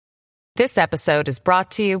This episode is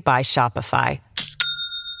brought to you by Shopify.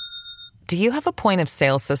 Do you have a point of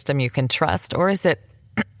sale system you can trust, or is it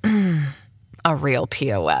a real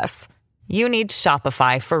POS? You need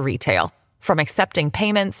Shopify for retail. From accepting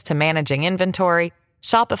payments to managing inventory,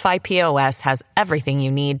 Shopify POS has everything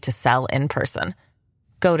you need to sell in person.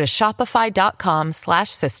 Go to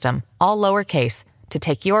shopify.com/system, all lowercase, to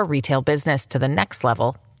take your retail business to the next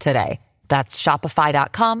level today. That's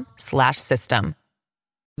shopify.com/system.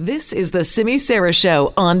 This is the Simi Sara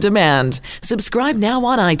Show on demand. Subscribe now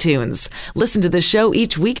on iTunes. Listen to the show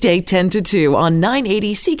each weekday 10 to 2 on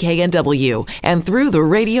 980 CKNW and through the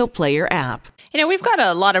Radio Player app. You know, we've got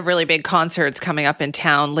a lot of really big concerts coming up in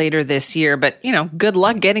town later this year, but, you know, good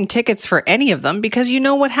luck getting tickets for any of them because you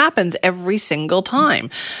know what happens every single time.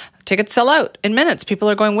 Tickets sell out in minutes. People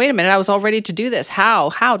are going, wait a minute, I was all ready to do this.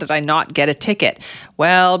 How did I not get a ticket?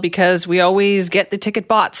 Well, because we always get the ticket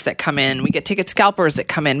bots that come in. We get ticket scalpers that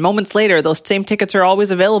come in. Moments later, those same tickets are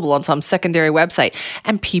always available on some secondary website.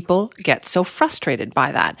 And people get so frustrated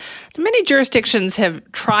by that. Many jurisdictions have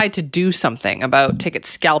tried to do something about ticket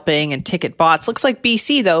scalping and ticket bots. Looks like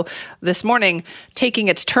BC, though, this morning, taking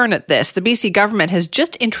its turn at this. The BC government has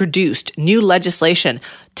just introduced new legislation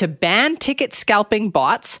to ban ticket scalping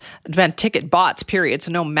bots, ban ticket bots, period, so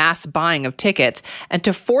no mass buying of tickets, and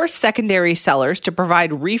to force secondary sellers to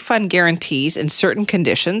provide refund guarantees in certain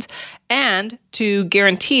conditions, and to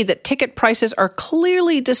guarantee that ticket prices are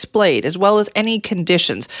clearly displayed as well as any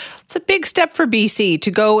conditions. It's a big step for BC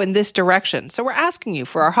to go in this direction. So we're asking you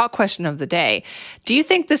for our hot question of the day. Do you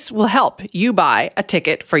think this will help you buy a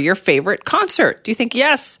ticket for your favorite concert? Do you think,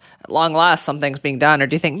 yes, at long last, something's being done? Or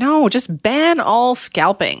do you think, no, just ban all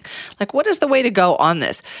scalping? Like, what is the way to go on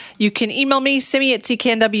this? You can email me,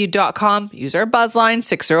 simi@cknw.com. Use our buzz line,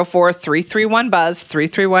 604-331-BUZZ,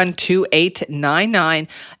 331-2899.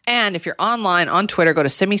 And if you're online on Twitter, go to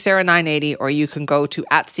SimiSara980, or you can go to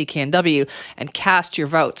 @CKNW and cast your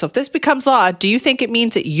vote. So if this becomes law, do you think it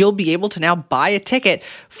means that you'll be able to now buy a ticket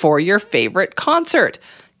for your favorite concert?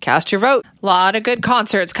 Cast your vote. A lot of good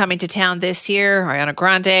concerts coming to town this year. Ariana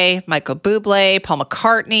Grande, Michael Bublé, Paul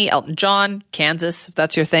McCartney, Elton John, Kansas, if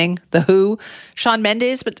that's your thing, The Who, Shawn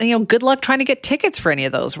Mendes. But, you know, good luck trying to get tickets for any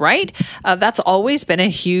of those, right? That's always been a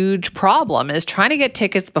huge problem, is trying to get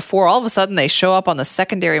tickets before all of a sudden they show up on the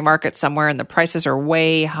secondary market somewhere and the prices are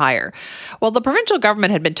way higher. Well, the provincial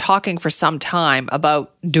government had been talking for some time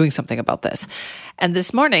about doing something about this. And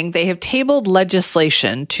this morning, they have tabled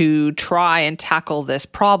legislation to try and tackle this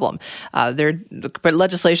problem. Their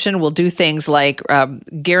legislation will do things like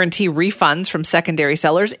guarantee refunds from secondary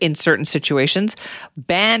sellers in certain situations,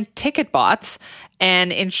 ban ticket bots,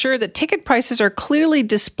 and ensure that ticket prices are clearly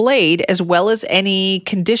displayed as well as any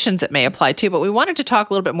conditions that may apply to. But we wanted to talk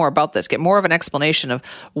a little bit more about this, get more of an explanation of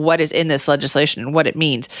what is in this legislation and what it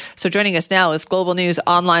means. So joining us now is Global News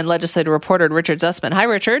online legislative reporter Richard Zussman. Hi,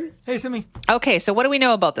 Richard. Hey, Simi. Okay, so what do we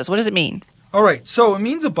know about this? What does it mean? All right, so it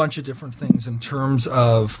means a bunch of different things in terms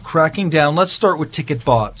of cracking down. Let's start with ticket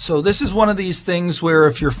bots. So this is one of these things where,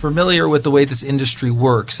 if you're familiar with the way this industry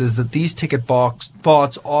works, is that these ticket bots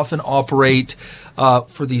often operate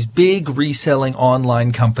for these big reselling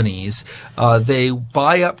online companies. They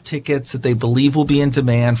buy up tickets that they believe will be in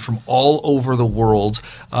demand from all over the world,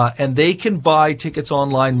 and they can buy tickets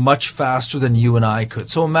online much faster than you and I could.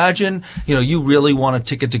 So imagine, you really want a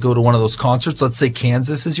ticket to go to one of those concerts. Let's say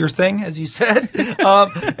Kansas is your thing, as you said,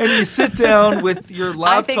 and you sit down with your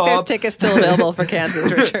laptop. I think there's tickets still available for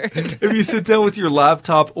Kansas, Richard. If you sit down with your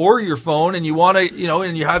laptop or your phone and you want to,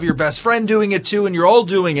 and you have your best friend doing it too, and you're all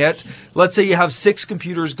doing it, let's say you have 6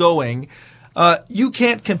 computers going, you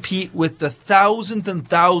can't compete with the thousands and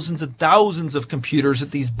thousands and thousands of computers that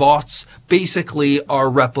these bots basically are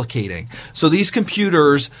replicating. So these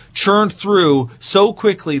computers churn through so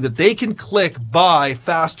quickly that they can click buy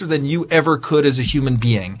faster than you ever could as a human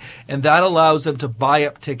being. And that allows them to buy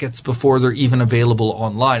up tickets before they're even available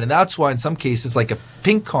online. And that's why in some cases, like a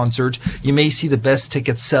Pink concert, you may see the best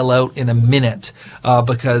tickets sell out in a minute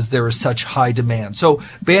because there is such high demand. So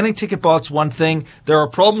banning ticket bots, one thing. There are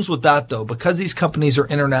problems with that, though. Because these companies are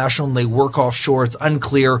international and they work offshore, it's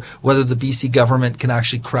unclear whether the BC government can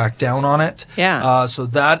actually crack down on it. Yeah. So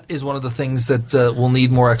that is one of the things that we'll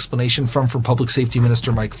need more explanation from Public Safety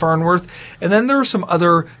Minister Mike Farnworth. And then there are some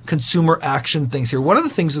other consumer action things here. One of the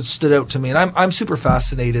things that stood out to me, and I'm super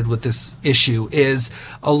fascinated with this issue, is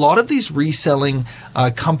a lot of these reselling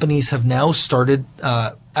companies have now started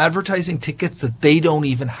advertising tickets that they don't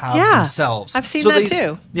even have themselves. I've seen that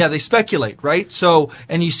too. Yeah, they speculate, right? So,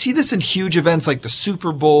 and you see this in huge events like the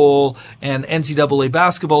Super Bowl and NCAA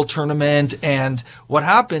basketball tournament. And what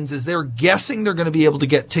happens is they're guessing they're going to be able to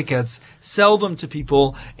get tickets, sell them to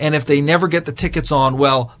people. And if they never get the tickets on,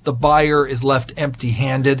 well, the buyer is left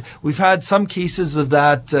empty-handed. We've had some cases of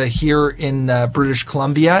that here in British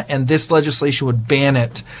Columbia, and this legislation would ban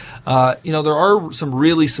it. There are some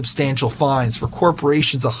really substantial fines for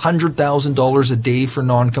corporations, $100,000 a day for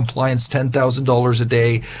non-compliance, $10,000 a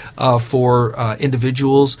day for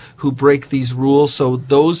individuals who break these rules. So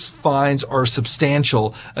those fines are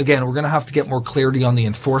substantial. Again, we're going to have to get more clarity on the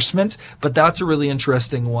enforcement, but that's a really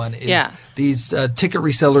interesting one. These ticket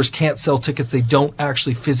resellers can't sell tickets they don't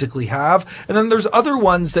actually physically have. And then there's other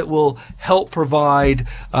ones that will help provide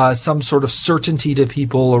some sort of certainty to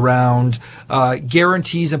people around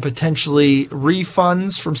guarantees and potentially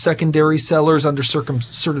refunds from secondary sellers under certain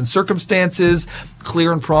circumstances,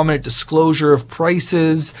 clear and prominent disclosure of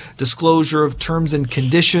prices, disclosure of terms and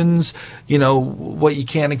conditions, what you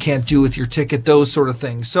can and can't do with your ticket, those sort of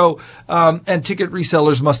things. So, and ticket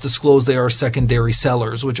resellers must disclose they are secondary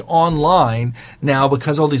sellers, which online now,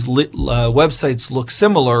 because all these websites look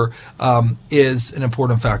similar, is an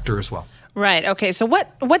important factor as well. Right. Okay. So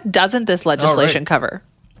what doesn't this legislation cover?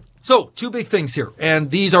 So, two big things here,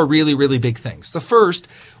 and these are really, really big things. The first,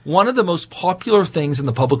 one of the most popular things in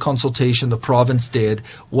the public consultation the province did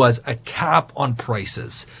was a cap on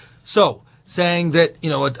prices. So, saying that,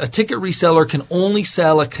 a ticket reseller can only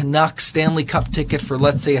sell a Canucks Stanley Cup ticket for,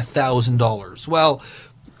 let's say, $1,000. Well,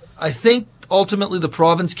 I think ultimately the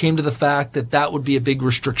province came to the fact that that would be a big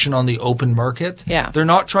restriction on the open market. Yeah. They're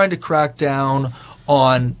not trying to crack down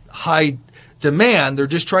on high demand. They're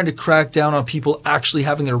just trying to crack down on people actually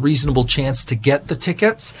having a reasonable chance to get the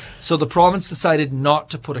tickets. So the province decided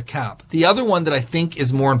not to put a cap. The other one that I think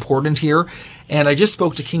is more important here, and I just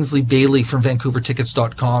spoke to Kingsley Bailey from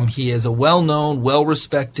VancouverTickets.com. He is a well-known,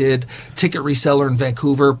 well-respected ticket reseller in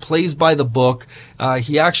Vancouver, plays by the book.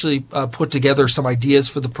 He actually put together some ideas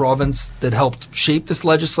for the province that helped shape this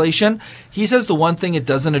legislation. He says the one thing it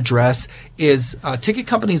doesn't address is ticket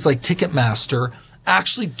companies like Ticketmaster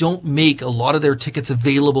actually don't make a lot of their tickets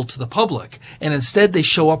available to the public. And instead they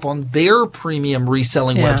show up on their premium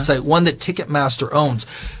reselling website, one that Ticketmaster owns.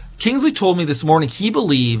 Kingsley told me this morning he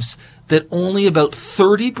believes that only about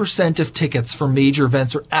 30% of tickets for major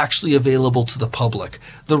events are actually available to the public.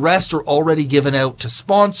 The rest are already given out to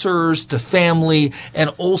sponsors, to family,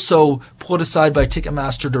 and also put aside by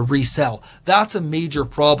Ticketmaster to resell. That's a major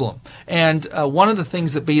problem. And one of the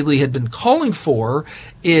things that Bailey had been calling for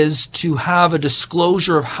is to have a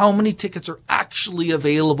disclosure of how many tickets are actually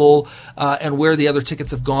available and where the other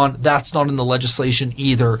tickets have gone. That's not in the legislation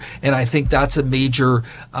either. And I think that's a major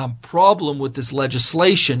problem with this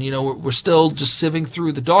legislation. We're still just sieving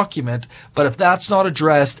through the document, but if that's not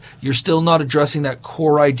addressed, you're still not addressing that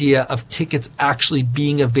core idea of tickets actually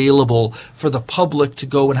being available for the public to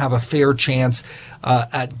go and have a fair chance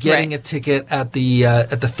at getting a ticket at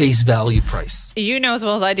the face value price. You know as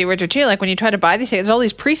well as I do, Richard, too, like when you try to buy these tickets, there's all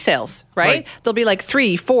these pre-sales, right? There'll be like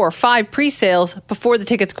 3, 4, 5 pre-sales before the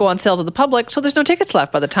tickets go on sale to the public, so there's no tickets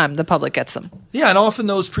left by the time the public gets them. Yeah, and often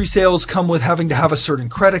those pre-sales come with having to have a certain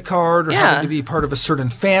credit card or having to be part of a certain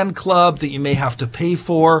fan club that you may have to pay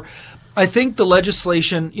for. I think the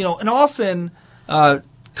legislation, and often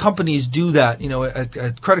companies do that.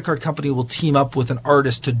 A credit card company will team up with an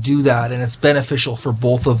artist to do that, and it's beneficial for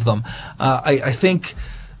both of them. I think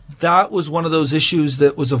that was one of those issues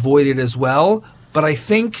that was avoided as well. But I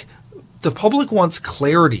think the public wants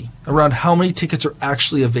clarity around how many tickets are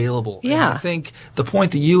actually available. Yeah. And I think the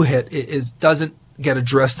point that you hit doesn't get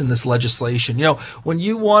addressed in this legislation. When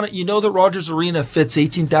you want that Rogers Arena fits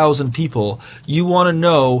 18,000 people, you want to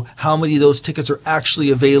know how many of those tickets are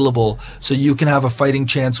actually available so you can have a fighting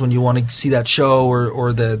chance when you want to see that show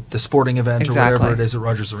or the sporting event or whatever it is at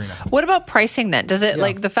Rogers Arena. What about pricing then? Does it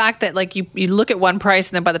like the fact that like you look at one price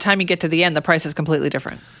and then by the time you get to the end, the price is completely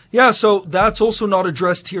different? Yeah, so that's also not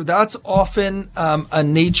addressed here. That's often a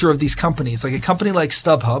nature of these companies. Like a company like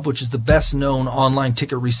StubHub, which is the best known online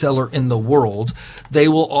ticket reseller in the world, they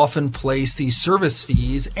will often place these service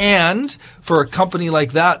fees. And for a company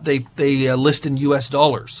like that, they list in US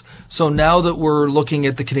dollars. So now that we're looking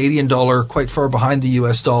at the Canadian dollar quite far behind the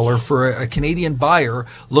US dollar, for a Canadian buyer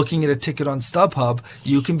looking at a ticket on StubHub,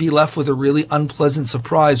 you can be left with a really unpleasant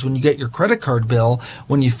surprise when you get your credit card bill,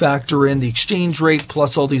 when you factor in the exchange rate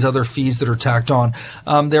plus all these other fees that are tacked on.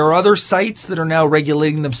 There are other sites that are now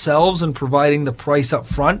regulating themselves and providing the price up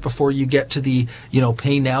front before you get to the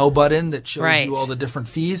pay now button that shows you all the different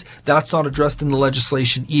fees. That's not addressed in the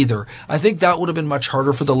legislation either. I think that would have been much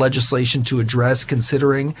harder for the legislation to address,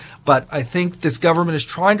 considering. But I think this government is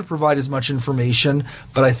trying to provide as much information.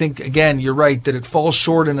 But I think, again, you're right that it falls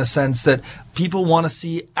short in a sense that people want to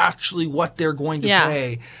see actually what they're going to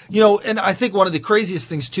pay. And I think one of the craziest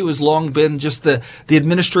things too has long been just the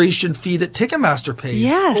administration fee that Ticketmaster pays.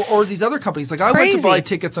 Yes. Or these other companies. Like I went to buy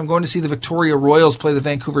tickets. I'm going to see the Victoria Royals play the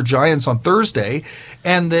Vancouver Giants on Thursday.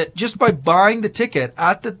 And that just by buying the ticket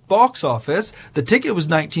at the box office, the ticket was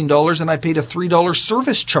 $19 and I paid a $3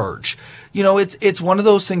 service charge. It's one of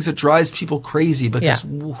those things that drives people crazy because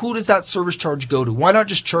who does that service charge go to? Why not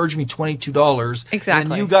just charge me $22? Exactly.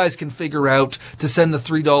 And then you guys can figure out to send the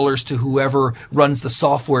 $3 to whoever runs the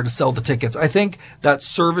software to sell the tickets. I think that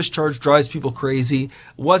service charge drives people crazy.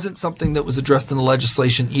 Wasn't something that was addressed in the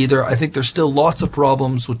legislation either. I think there's still lots of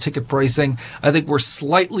problems with ticket pricing. I think we're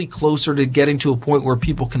slightly closer to getting to a point where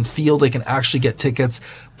people can feel they can actually get tickets.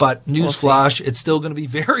 But newsflash, it's still going to be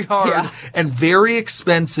very hard and very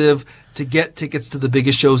expensive to get tickets to the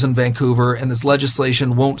biggest shows in Vancouver, and this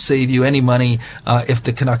legislation won't save you any money if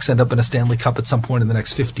the Canucks end up in a Stanley Cup at some point in the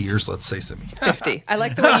next 50 years, let's say, Simi. 50. I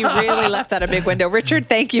like the way you really left out a big window. Richard,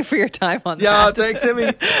 thank you for your time on that. Yeah, thanks,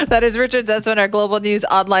 Simi. That is Richard Zussman, our Global News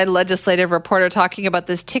Online legislative reporter, talking about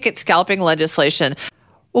this ticket scalping legislation.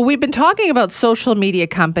 Well, we've been talking about social media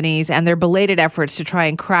companies and their belated efforts to try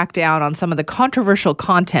and crack down on some of the controversial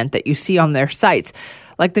content that you see on their sites,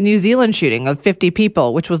 like the New Zealand shooting of 50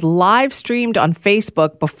 people, which was live streamed on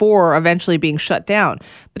Facebook before eventually being shut down.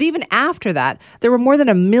 But even after that, there were more than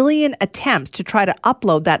 1 million attempts to try to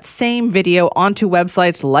upload that same video onto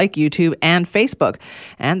websites like YouTube and Facebook,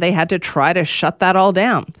 and they had to try to shut that all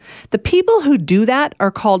down. The people who do that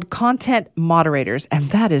are called content moderators,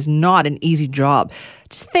 and that is not an easy job.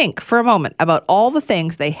 Just think for a moment about all the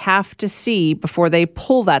things they have to see before they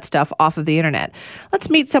pull that stuff off of the internet. Let's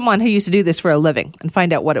meet someone who used to do this for a living and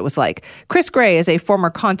find out what it was like. Chris Gray is a former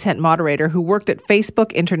content moderator who worked at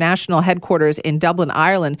Facebook International headquarters in Dublin,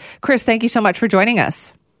 Ireland. Chris, thank you so much for joining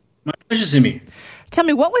us. My pleasure, Simi. Tell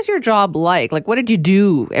me, what was your job like? Like, what did you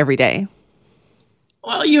do every day?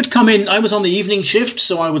 Well, you'd come in. I was on the evening shift,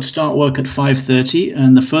 so I would start work at 5:30,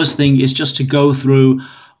 and the first thing is just to go through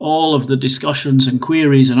all of the discussions and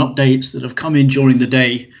queries and updates that have come in during the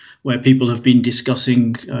day where people have been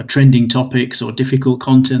discussing trending topics or difficult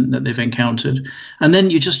content that they've encountered. And then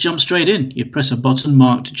you just jump straight in. You press a button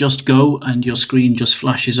marked Just Go and your screen just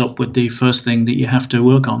flashes up with the first thing that you have to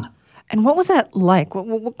work on. And what was that like?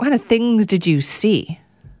 What kind of things did you see?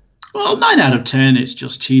 Well, 9 out of 10, it's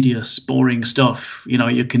just tedious, boring stuff.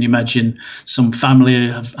 You can imagine some family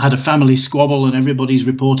have had a family squabble and everybody's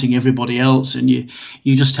reporting everybody else, and you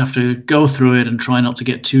just have to go through it and try not to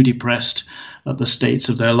get too depressed at the states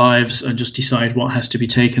of their lives and just decide what has to be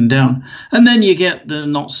taken down. And then you get the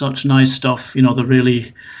not such nice stuff,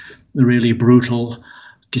 the really brutal,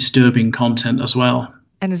 disturbing content as well.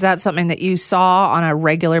 And is that something that you saw on a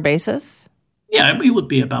regular basis? Yeah, it would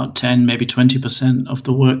be about 10, maybe 20% of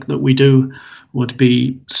the work that we do would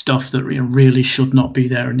be stuff that really should not be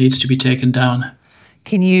there and needs to be taken down.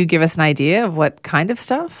 Can you give us an idea of what kind of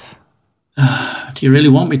stuff? Do you really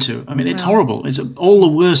want me to? I mean, it's horrible. It's all the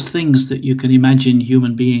worst things that you can imagine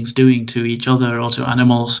human beings doing to each other or to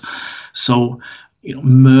animals. So,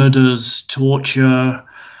 murders, torture,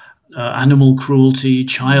 animal cruelty,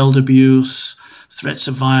 child abuse, threats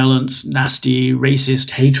of violence, nasty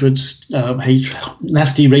racist hatred,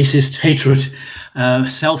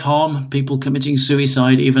 self-harm, people committing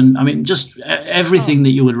suicide even. I mean, just everything that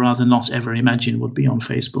you would rather not ever imagine would be on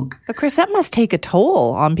Facebook. But Chris, that must take a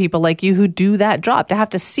toll on people like you who do that job, to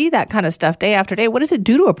have to see that kind of stuff day after day. What does it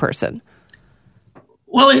do to a person?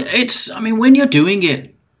 Well, when you're doing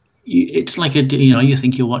it, it's like you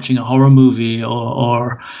think you're watching a horror movie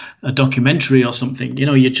or a documentary or something.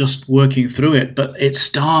 You're just working through it, but it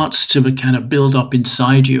starts to kind of build up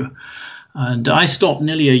inside you. And I stopped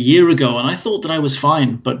nearly a year ago, and I thought that I was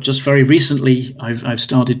fine. But just very recently, I've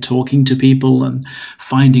started talking to people and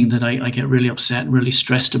finding that I get really upset and really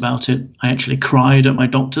stressed about it. I actually cried at my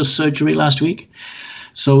doctor's surgery last week.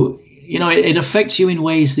 So, it affects you in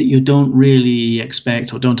ways that you don't really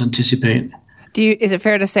expect or don't anticipate. Is it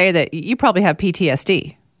fair to say that you probably have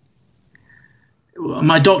PTSD?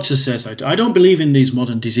 My doctor says I do. I don't believe in these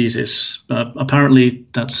modern diseases. Apparently,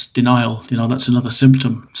 that's denial. That's another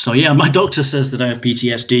symptom. So, yeah, my doctor says that I have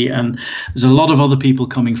PTSD, and there's a lot of other people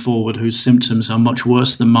coming forward whose symptoms are much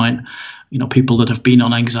worse than mine. People that have been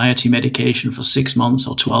on anxiety medication for 6 months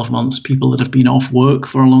or 12 months, people that have been off work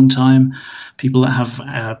for a long time, people that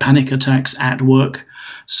have panic attacks at work.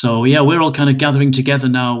 So, yeah, we're all kind of gathering together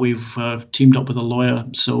now. We've teamed up with a lawyer,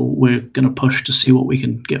 so we're going to push to see what we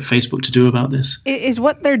can get Facebook to do about this. Is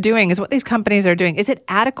what they're doing, is what these companies are doing, is it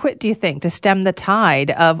adequate, do you think, to stem the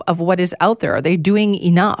tide of what is out there? Are they doing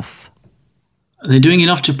enough? They're doing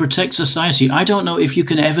enough to protect society. I don't know if you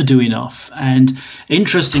can ever do enough. And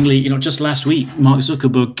interestingly, just last week, Mark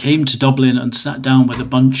Zuckerberg came to Dublin and sat down with a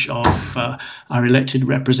bunch of our elected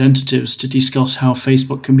representatives to discuss how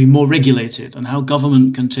Facebook can be more regulated and how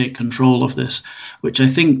government can take control of this, which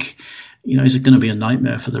I think, is going to be a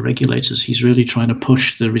nightmare for the regulators. He's really trying to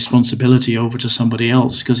push the responsibility over to somebody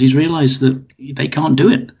else because he's realized that they can't do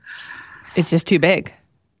it. It's just too big.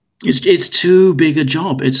 It's too big a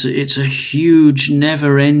job. It's a huge,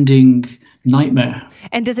 never-ending nightmare.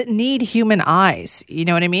 And does it need human eyes? You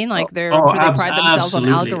know what I mean? Like I'm sure they pride themselves on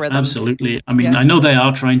algorithms. Absolutely. I mean, I know they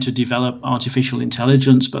are trying to develop artificial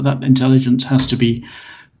intelligence, but that intelligence has to be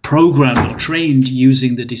programmed or trained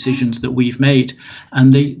using the decisions that we've made.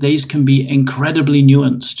 And these can be incredibly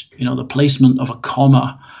nuanced. The placement of a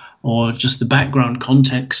comma or just the background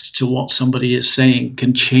context to what somebody is saying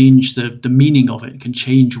can change the meaning of it, can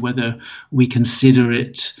change whether we consider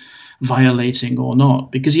it violating or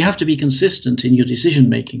not, because you have to be consistent in your decision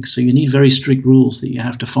making. So you need very strict rules that you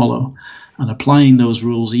have to follow, and applying those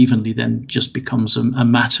rules evenly then just becomes a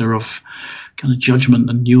matter of kind of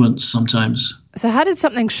judgment and nuance sometimes. So how did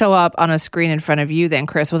something show up on a screen in front of you then,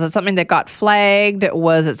 Chris? Was it something that got flagged?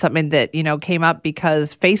 Was it something that, came up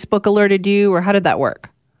because Facebook alerted you, or how did that work?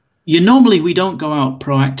 Normally we don't go out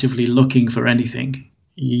proactively looking for anything.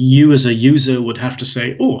 You as a user would have to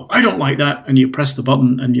say, oh, I don't like that. And you press the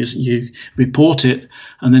button and you report it.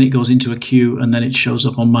 And then it goes into a queue and then it shows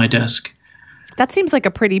up on my desk. That seems like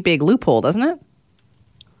a pretty big loophole, doesn't it?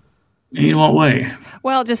 In what way?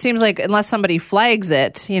 Well, it just seems like unless somebody flags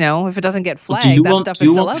it, if it doesn't get flagged, that stuff is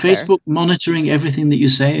still out there. Do you want Facebook monitoring everything that you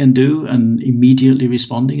say and do and immediately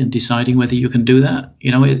responding and deciding whether you can do that?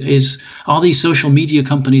 Are these social media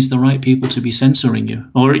companies the right people to be censoring you?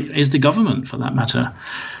 Or is the government, for that matter?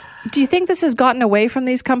 Do you think this has gotten away from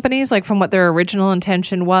these companies, like from what their original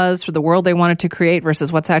intention was for the world they wanted to create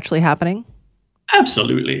versus what's actually happening?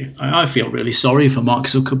 Absolutely. I feel really sorry for Mark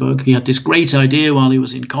Zuckerberg. He had this great idea while he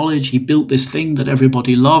was in college. He built this thing that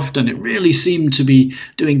everybody loved, and it really seemed to be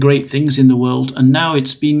doing great things in the world. And now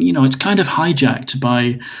it's been, it's kind of hijacked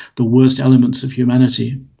by the worst elements of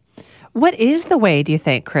humanity. What is the way, do you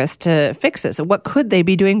think, Chris, to fix this? What could they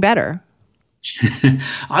be doing better?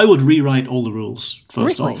 I would rewrite all the rules,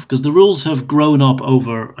 first Really? off, because the rules have grown up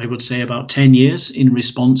over, I would say, about 10 years in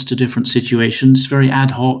response to different situations. Very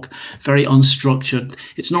ad hoc, very unstructured.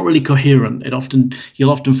 It's not really coherent.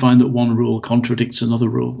 You'll often find that one rule contradicts another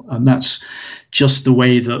rule, and that's just the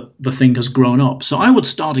way that the thing has grown up. So I would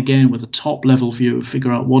start again with a top-level view,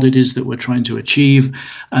 figure out what it is that we're trying to achieve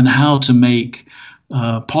and how to make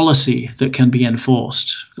policy that can be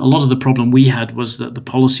enforced. A lot of the problem we had was that the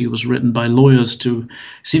policy was written by lawyers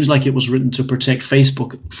seems like it was written to protect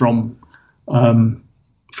Facebook from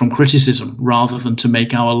criticism rather than to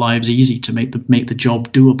make our lives easy, to make the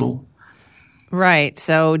job doable. Right.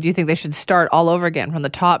 So do you think they should start all over again from the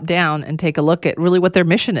top down and take a look at really what their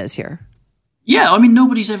mission is here? Yeah, I mean,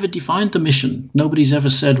 nobody's ever defined the mission. Nobody's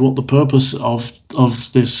ever said what the purpose of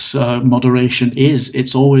this moderation is.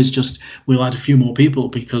 It's always just, we'll add a few more people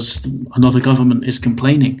because another government is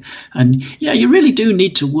complaining. And yeah, you really do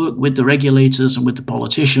need to work with the regulators and with the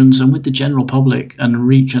politicians and with the general public and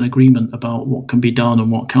reach an agreement about what can be done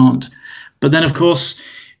and what can't. But then, of course,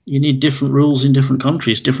 you need different rules in different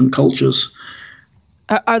countries, different cultures.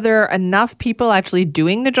 Are there enough people actually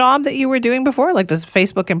doing the job that you were doing before? Like, does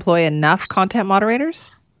Facebook employ enough content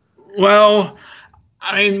moderators? Well,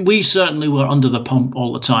 I mean, we certainly were under the pump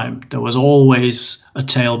all the time. There was always a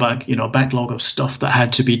tailback, a backlog of stuff that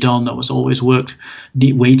had to be done that was always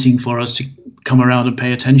waiting for us to come around and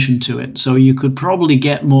pay attention to it. So you could probably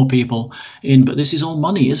get more people in, but this is all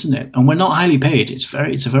money, isn't it? And we're not highly paid.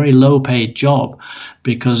 It's a very low paid job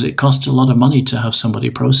because it costs a lot of money to have somebody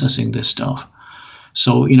processing this stuff.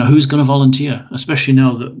 So, who's going to volunteer, especially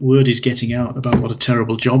now that word is getting out about what a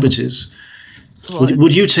terrible job it is? Well,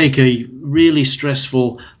 would you take a really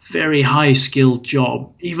stressful, very high-skilled job,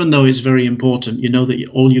 even though it's very important, that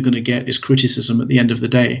all you're going to get is criticism at the end of the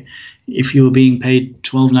day, if you were being paid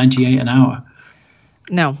 $12.98 an hour?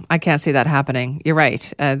 No, I can't see that happening. You're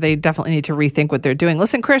right. They definitely need to rethink what they're doing.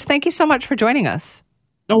 Listen, Chris, thank you so much for joining us.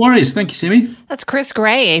 No worries. Thank you, Simi. That's Chris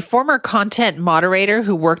Gray, a former content moderator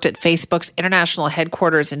who worked at Facebook's international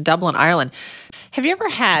headquarters in Dublin, Ireland. Have you ever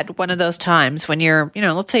had one of those times when you're,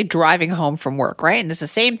 let's say driving home from work, right? And it's the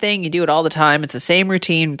same thing. You do it all the time. It's the same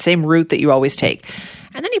routine, same route that you always take.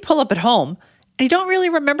 And then you pull up at home And you don't really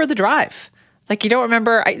remember the drive. Like, you don't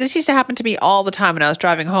remember. This used to happen to me all the time when I was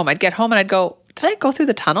driving home. I'd get home and I'd go, did I go through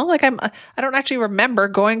the tunnel? Like, I don't actually remember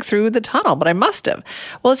going through the tunnel, but I must have.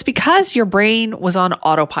 Well, it's because your brain was on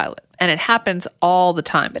autopilot, and it happens all the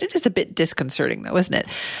time. But it is a bit disconcerting, though, isn't it?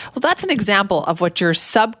 Well, that's an example of what your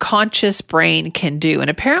subconscious brain can do. And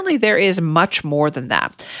apparently there is much more than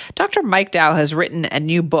that. Dr. Mike Dow has written a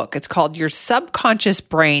new book. It's called Your Subconscious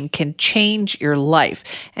Brain Can Change Your Life.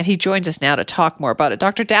 And he joins us now to talk more about it.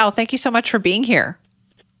 Dr. Dow, thank you so much for being here.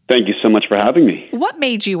 Thank you so much for having me. What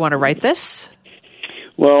made you want to write this?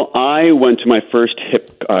 Well, I went to my first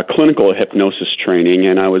clinical hypnosis training,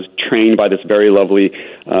 and I was trained by this very lovely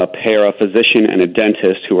pair, a physician and a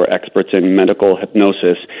dentist who are experts in medical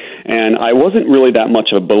hypnosis. And I wasn't really that much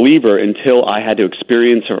of a believer until I had to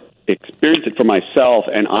experience it for myself,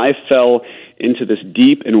 and I fell into this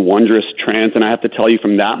deep and wondrous trance. And I have to tell you,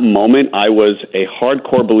 from that moment, I was a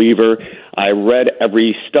hardcore believer. I read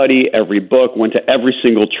every study, every book, went to every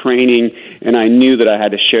single training, and I knew that I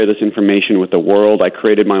had to share this information with the world. I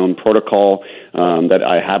created my own protocol that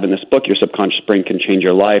I have in this book, Your Subconscious Brain Can Change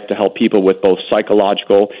Your Life, to help people with both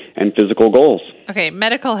psychological and physical goals. Okay,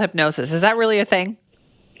 medical hypnosis, is that really a thing?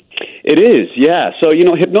 It is, yeah. So,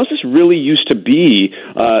 hypnosis really used to be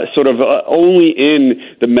only in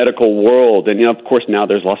the medical world. And, of course, now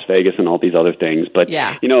there's Las Vegas and all these other things. But,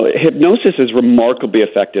 hypnosis is remarkably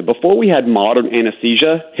effective. Before we had modern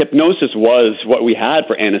anesthesia, hypnosis was what we had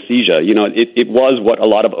for anesthesia. It was what a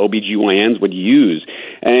lot of OBGYNs would use.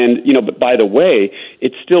 And, but by the way,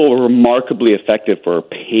 it's still remarkably effective for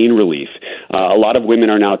pain relief. A lot of women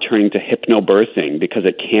are now turning to hypnobirthing because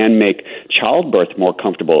it can make childbirth more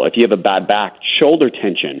comfortable. If you have a bad back, shoulder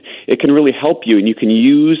tension, it can really help you, and you can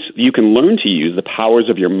learn to use the powers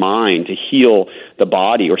of your mind to heal the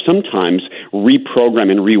body, or sometimes reprogram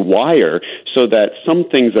and rewire so that some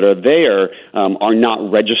things that are there are not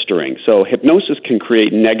registering. So hypnosis can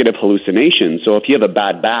create negative hallucinations. So if you have a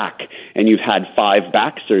bad back and you've had 5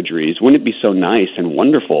 back surgeries, wouldn't it be so nice and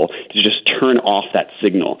wonderful to just turn off that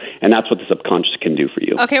signal? And that's what the subconscious can do for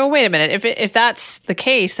you. Okay, well, wait a minute. If that's the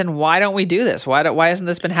case, then why don't we do this? Why hasn't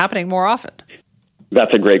this been happening more often?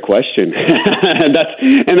 That's a great question. and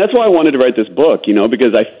that's why I wanted to write this book,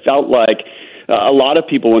 because I felt like a lot of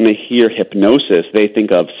people, when they hear hypnosis, they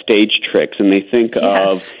think of stage tricks, and they think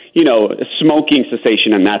of, smoking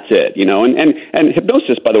cessation, and that's it, And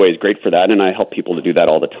hypnosis, by the way, is great for that, and I help people to do that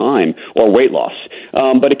all the time, or weight loss.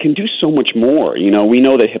 But it can do so much more. We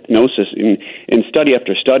know that hypnosis, in study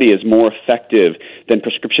after study, is more effective than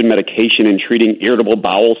prescription medication in treating irritable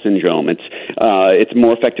bowel syndrome. It's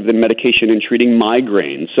more effective than medication in treating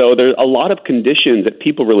migraines. So there's a lot of conditions that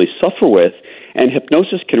people really suffer with, and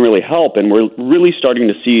hypnosis can really help. And we're really starting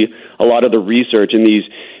to see a lot of the research in these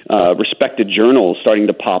respected journals starting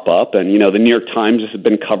to pop up. And, the New York Times has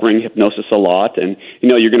been covering hypnosis a lot. And,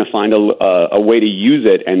 you're going to find a way to use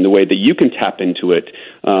it and the way that you can tap into it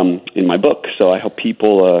in my book. So I hope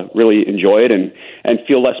people really enjoy it and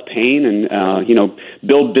feel less pain and,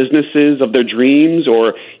 build businesses of their dreams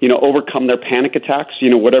or, overcome their panic attacks,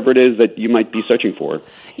 whatever it is that you might be searching for.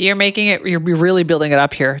 You're really building it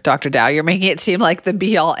up here, Dr. Dow. You're making it seem like the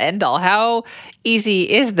be-all, end-all. How easy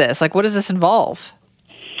is this? Like, what does this involve?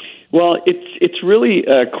 Well, it's really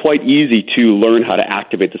quite easy to learn how to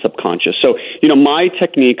activate the subconscious. So, my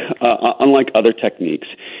technique, unlike other techniques,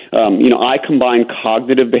 I combine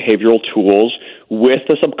cognitive behavioral tools with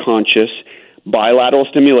the subconscious, bilateral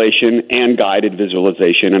stimulation, and guided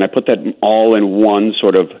visualization. And I put that all in one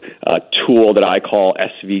sort of tool that I call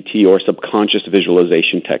SVT, or subconscious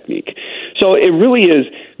visualization technique. So it really is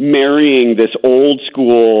marrying this old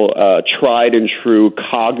school, tried and true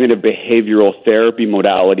cognitive behavioral therapy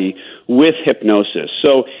modality with hypnosis.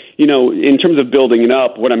 So, in terms of building it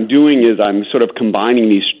up, what I'm doing is I'm sort of combining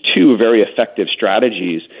these two very effective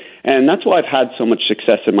strategies. And that's why I've had so much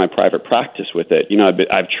success in my private practice with it.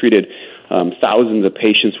 I've treated thousands of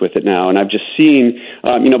patients with it now, and I've just seen,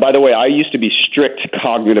 by the way, I used to be strict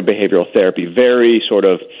cognitive behavioral therapy, very sort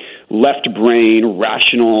of left brain,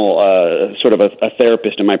 rational sort of a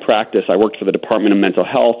therapist in my practice. I worked for the Department of Mental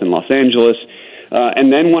Health in Los Angeles.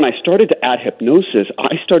 And then when I started to add hypnosis,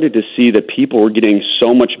 I started to see that people were getting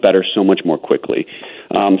so much better, so much more quickly.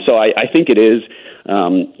 So I think it is,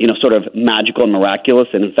 sort of magical and miraculous.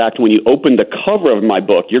 And in fact, when you open the cover of my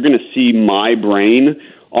book, you're going to see my brain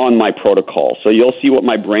on my protocol. So you'll see what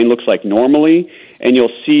my brain looks like normally, and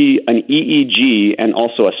you'll see an EEG and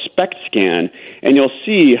also a SPECT scan, and you'll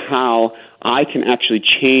see how I can actually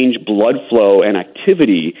change blood flow and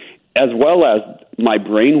activity as well as my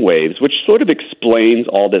brain waves, which sort of explains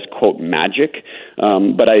all this, quote, magic.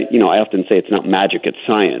 But I often say it's not magic, it's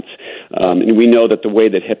science. And we know that the way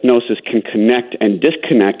that hypnosis can connect and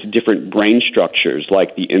disconnect different brain structures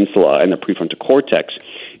like the insula and the prefrontal cortex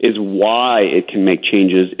is why it can make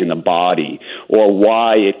changes in the body or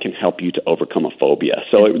why it can help you to overcome a phobia.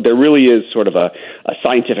 So there really is sort of a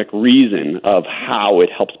scientific reason of how it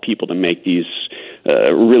helps people to make these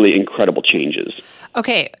really incredible changes.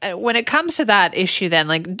 Okay, when it comes to that issue then,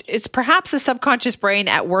 like, is perhaps the subconscious brain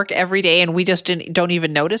at work every day and we just don't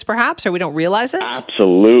even notice perhaps, or we don't realize it?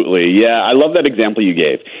 Absolutely, yeah. I love that example you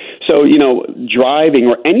gave. So, driving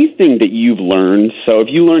or anything that you've learned, so if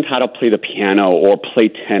you learned how to play the piano or play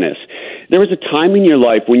tennis, there was a time in your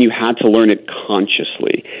life when you had to learn it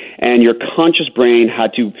consciously, and your conscious brain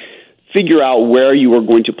had to figure out where you were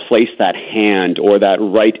going to place that hand or that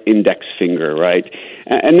right index finger, right?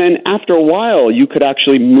 And then after a while, you could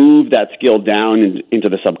actually move that skill down into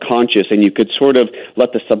the subconscious, and you could sort of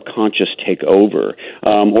let the subconscious take over.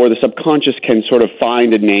 Or the subconscious can sort of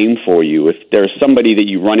find a name for you. If there's somebody that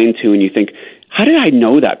you run into and you think, how did I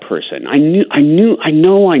know that person? I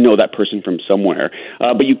know that person from somewhere,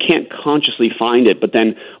 but you can't consciously find it. But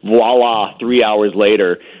then, voila, 3 hours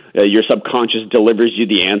later, your subconscious delivers you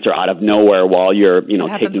the answer out of nowhere while you're, taking a walk.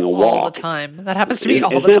 That happens all the time. That happens to me all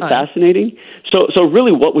the time. Isn't that fascinating? So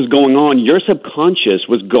really what was going on, your subconscious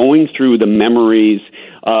was going through the memories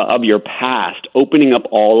of your past, opening up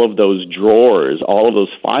all of those drawers, all of those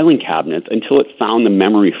filing cabinets until it found the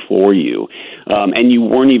memory for you. And you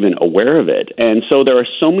weren't even aware of it. And so there are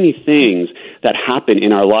so many things that happen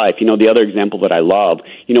in our life. The other example that I love,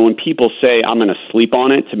 when people say, I'm going to sleep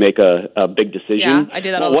on it to make a big decision. Yeah, I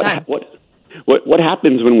do that all the time. What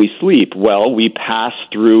happens when we sleep? Well, we pass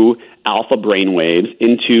through alpha brainwaves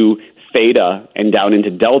into theta and down into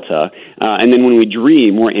delta, and then when we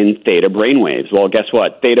dream, we're in theta brainwaves. Well, guess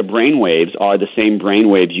what? Theta brainwaves are the same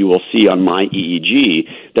brainwaves you will see on my EEG.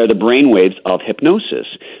 They're the brainwaves of hypnosis.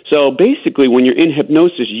 So basically, when you're in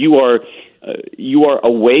hypnosis, you are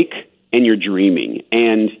awake and you're dreaming,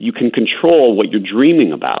 and you can control what you're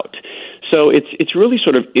dreaming about. So it's really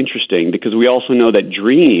sort of interesting because we also know that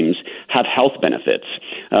dreams have health benefits.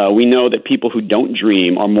 We know that people who don't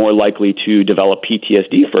dream are more likely to develop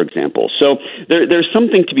PTSD, for example. So there's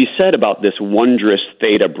something to be said about this wondrous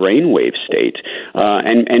theta brainwave state.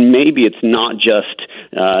 And maybe it's not just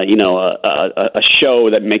a show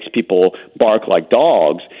that makes people bark like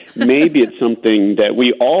dogs. Maybe it's something that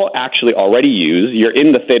we all actually already use. You're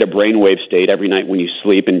in the theta brainwave state every night when you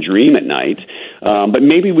sleep and dream at night. But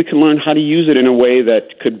maybe we can learn how to use it in a way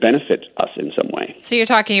that could benefit us in some way. So you're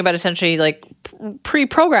talking about essentially like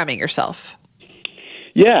pre-programming yourself.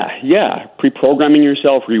 Yeah. Pre-programming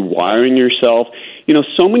yourself, rewiring yourself.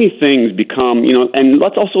 So many things become, and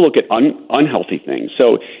let's also look at unhealthy things.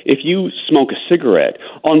 So if you smoke a cigarette,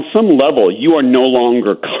 on some level, you are no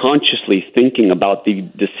longer consciously thinking about the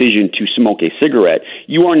decision to smoke a cigarette.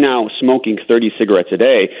 You are now smoking 30 cigarettes a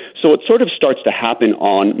day. So it sort of starts to happen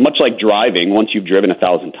on, much like driving, once you've driven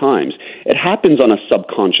 1,000 times, it happens on a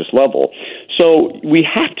subconscious level. So we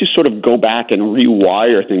have to sort of go back and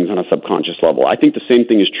rewire things on a subconscious level. I think the same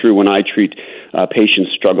thing is true when I treat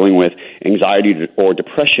patients struggling with anxiety or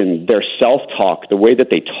depression. Their self-talk, the way that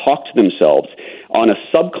they talk to themselves, on a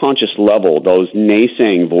subconscious level, those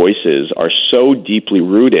naysaying voices are so deeply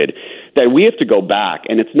rooted that we have to go back,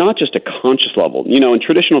 and it's not just a conscious level. In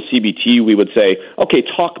traditional CBT, we would say, okay,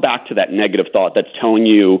 talk back to that negative thought that's telling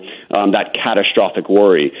you that catastrophic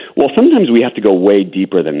worry. Well, sometimes we have to go way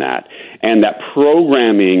deeper than that. And that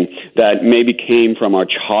programming that maybe came from our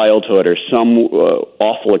childhood or some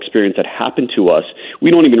awful experience that happened to us,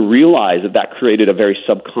 we don't even realize that created a very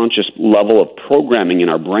subconscious level of programming in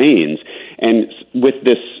our brains. And with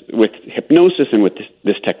hypnosis and with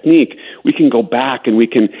this technique, we can go back and we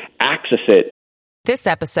can access it. This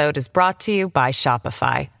episode is brought to you by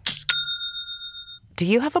Shopify. Do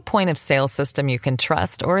you have a point of sale system you can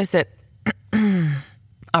trust, or is it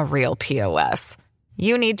a real POS?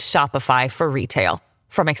 You need Shopify for retail.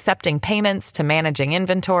 From accepting payments to managing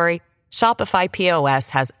inventory, Shopify POS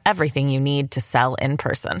has everything you need to sell in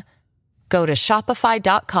person. Go to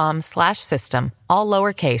shopify.com/system, all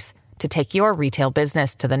lowercase, to take your retail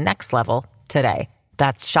business to the next level today.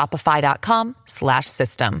 That's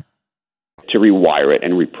shopify.com/system. To rewire it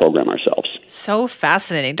and reprogram ourselves. So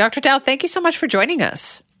fascinating. Dr. Dow, thank you so much for joining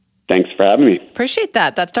us. Thanks for having me. Appreciate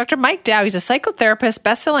that. That's Dr. Mike Dow. He's a psychotherapist,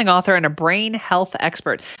 best-selling author, and a brain health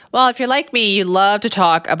expert. Well, if you're like me, you love to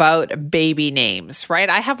talk about baby names, right?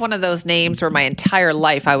 I have one of those names where my entire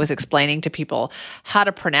life I was explaining to people how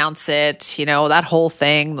to pronounce it, that whole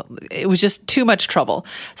thing. It was just too much trouble.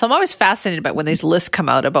 So I'm always fascinated by when these lists come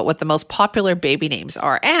out about what the most popular baby names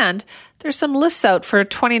are. And there's some lists out for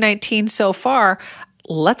 2019 so far.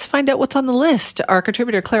 Let's find out what's on the list. Our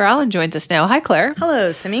contributor, Claire Allen, joins us now. Hi, Claire.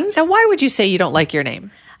 Hello, Simi. Now, why would you say you don't like your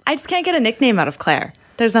name? I just can't get a nickname out of Claire.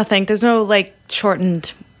 There's nothing. There's no,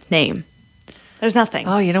 shortened name. There's nothing.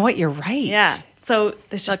 Oh, you know what? You're right. Yeah. So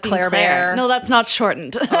there's just Claire Bear. No, that's not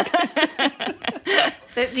shortened.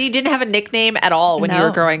 You didn't have a nickname at all when you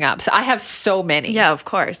were growing up. So I have so many. Yeah, of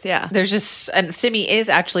course. Yeah. There's just, and Simi is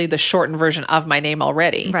actually the shortened version of my name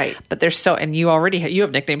already. Right. But there's and you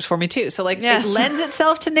have nicknames for me too. So Yes. It lends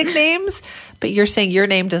itself to nicknames, but you're saying your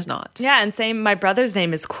name does not. Yeah, and same, my brother's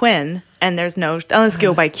name is Quinn, and there's no, unless you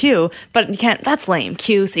go by Q, but you can't, that's lame.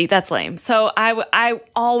 Q, see, that's lame. So I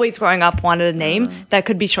always growing up wanted a name that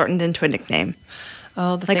could be shortened into a nickname.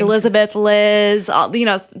 Oh, like Elizabeth, Liz,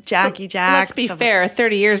 Jackie, Jack. Let's be fair.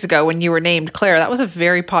 30 years ago, when you were named Claire, that was a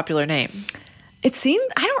very popular name. It seemed,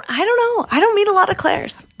 I don't know. I don't meet a lot of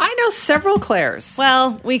Claires. I know several Claires.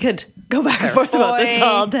 Well, we could go back and forth about this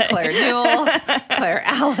all day. Claire Newell, Claire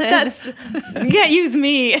Allen. You can't use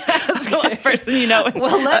me as the one person you know.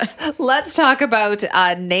 Well, let's talk about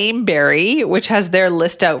Nameberry, which has their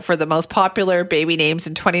list out for the most popular baby names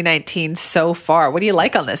in 2019 so far. What do you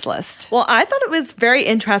like on this list? Well, I thought it was very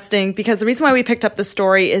interesting because the reason why we picked up the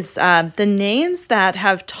story is the names that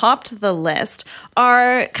have topped the list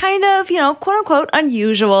are kind of, quote unquote,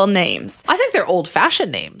 unusual names. I think they're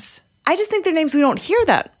old-fashioned names. I just think they're names we don't hear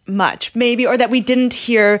that much, maybe, or that we didn't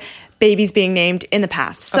hear babies being named in the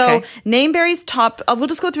past. So okay. Nameberry's top, we'll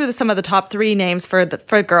just go through some of the top 3 names for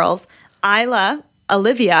girls. Isla,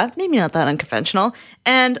 Olivia, maybe not that unconventional,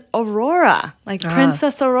 and Aurora, like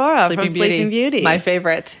Princess Aurora from Sleeping Beauty. My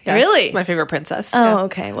favorite. Yes, really? My favorite princess. Oh, yeah.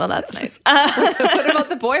 okay. Well, that's nice. What about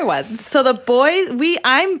the boy ones? So the boys, we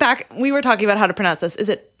were talking about how to pronounce this. Is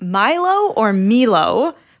it Milo or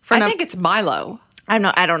Milo? I think it's Milo. I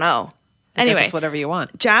don't know. Anyway, it's whatever you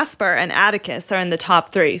want. Jasper and Atticus are in the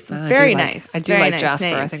top 3. So very nice. I do very like nice Jasper.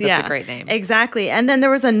 names. I think that's a great name. Exactly. And then there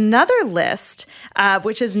was another list,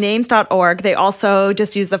 which is names.org. They also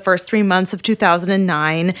just used the first 3 months of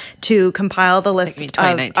 2009 to compile the list.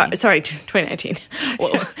 2019. 2019.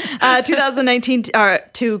 2019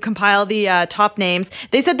 to compile the top names.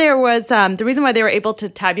 They said there was the reason why they were able to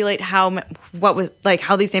tabulate how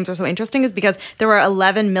these names are so interesting is because there were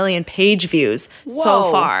 11 million page views so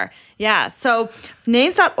far. Yeah, so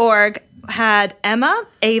names.org had Emma,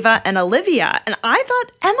 Ava, and Olivia. And I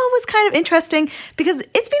thought Emma was kind of interesting because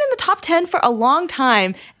it's been in the top 10 for a long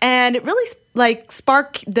time. And it really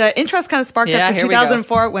the interest kind of sparked after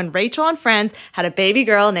 2004 when Rachel and friends had a baby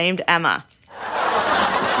girl named Emma.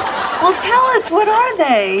 Well, tell us, what are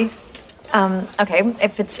they? Okay,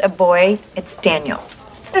 if it's a boy, it's Daniel.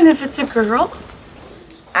 And if it's a girl?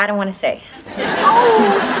 I don't want to say.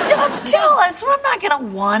 Oh, don't tell us. We're not going to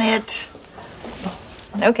want it.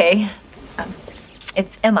 Okay.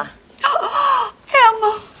 It's Emma.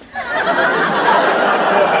 Emma.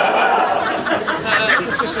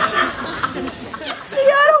 See,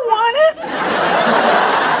 I don't want it.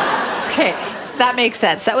 Okay. That makes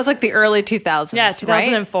sense. That was like the early 2000s. Yeah,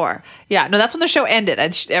 2004. Right? Yeah, no, that's when the show ended.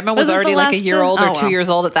 And Emma was Wasn't already like a year old or 2 years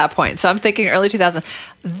old at that point. So I'm thinking early 2000s.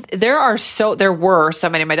 There were so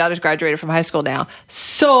many. My daughter's graduated from high school now.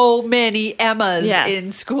 So many Emmas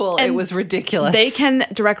in school. And it was ridiculous. They can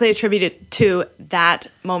directly attribute it to that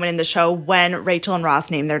moment in the show when Rachel and Ross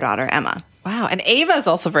named their daughter Emma. Wow. And Ava is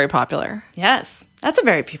also very popular. Yes. That's a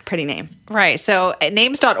very pretty name. Right. So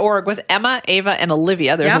names.org was Emma, Ava, and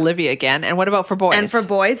Olivia. There's Olivia again. And what about for boys? And for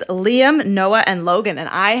boys, Liam, Noah, and Logan. And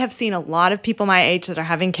I have seen a lot of people my age that are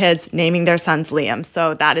having kids naming their sons Liam.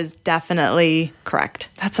 So that is definitely correct.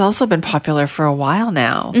 That's also been popular for a while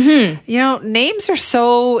now. Mm-hmm. Names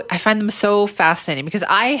are I find them so fascinating because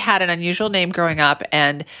I had an unusual name growing up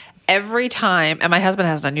and every time, and my husband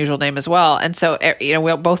has an unusual name as well. And so,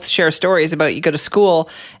 we'll both share stories about you go to school.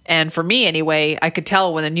 And for me anyway, I could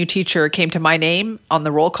tell when a new teacher came to my name on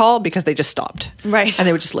the roll call because they just stopped. Right. And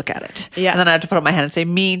they would just look at it. Yeah. And then I had to put up my hand and say,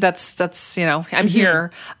 me, that's I'm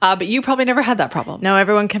here. But you probably never had that problem. No,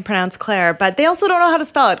 everyone can pronounce Claire, but they also don't know how to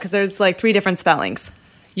spell it because there's 3 different spellings.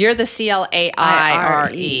 You're the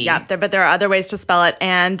C-L-A-I-R-E. Yeah, but there are other ways to spell it.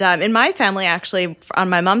 And in my family, actually, on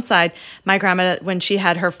my mom's side, my grandma, when she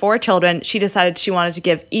had her 4 children, she decided she wanted to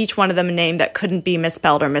give each one of them a name that couldn't be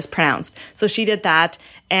misspelled or mispronounced. So she did that.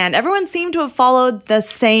 And everyone seemed to have followed the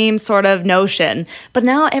same sort of notion. But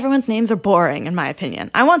now everyone's names are boring, in my opinion.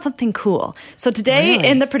 I want something cool. So today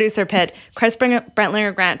in the producer pit, Chris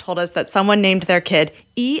Brentlinger Grant told us that someone named their kid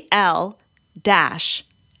E-L-A.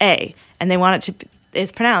 And they want it to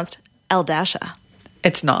is pronounced Eldasha.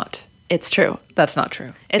 It's not. It's true. That's not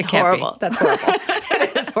true. It's it can't horrible. Be. That's horrible.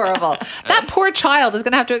 It is horrible. That poor child is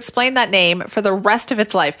going to have to explain that name for the rest of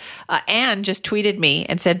its life. Anne just tweeted me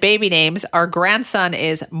and said, baby names, our grandson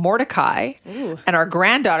is Mordecai, and our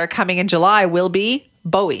granddaughter coming in July will be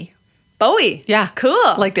Bowie. Bowie. Yeah.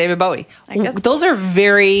 Cool. Like David Bowie. I guess. Those are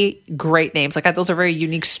very great names. Like those are very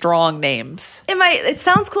unique, strong names. It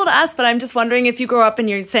sounds cool to us, but I'm just wondering if you grow up and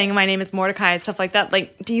you're saying my name is Mordecai and stuff like that.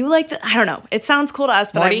 Like, do you like that? I don't know. It sounds cool to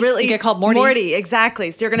us, but Morty? I really... You get called Morty? Morty,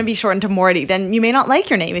 exactly. So you're going to be shortened to Morty. Then you may not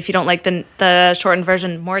like your name if you don't like the shortened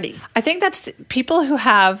version Morty. I think that's people who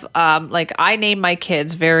have, like I name my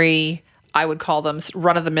kids very... I would call them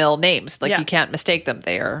run-of-the-mill names. Like, you can't mistake them.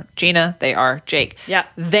 They are Gina. They are Jake. Yeah.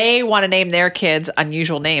 They want to name their kids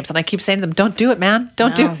unusual names. And I keep saying to them, don't do it, man.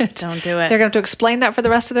 Don't do it. Don't do it. They're going to have to explain that for the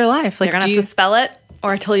rest of their life. Like, They're going to have to spell it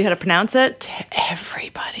or tell you how to pronounce it. To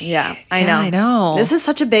everybody. Yeah, I know. I know. This is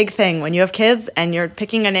such a big thing. When you have kids and you're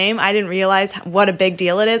picking a name, I didn't realize what a big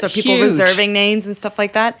deal it is. Or people Huge. reserving names and stuff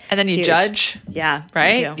like that. And then you Huge. judge. Yeah.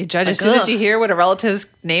 Right? You judge. As soon as you hear what a relative's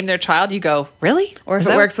name their child, you go, really? Or if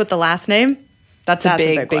it works with the last name. That's a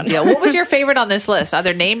big one. deal. What was your favorite on this list?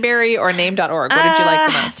 Either Nameberry or Name.org. What did you like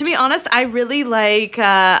the most? To be honest, I really like,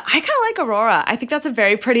 I kind of like Aurora. I think that's a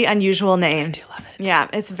very pretty, unusual name. I do love it. Yeah,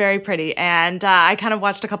 it's very pretty. And I kind of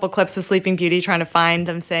watched a couple clips of Sleeping Beauty trying to find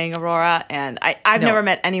them saying Aurora. And I've never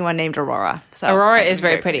met anyone named Aurora. So Aurora is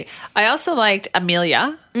very pretty. I also liked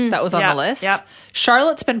Amelia. That was on the list. Yep.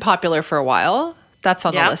 Charlotte's been popular for a while. That's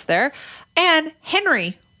on the list there. And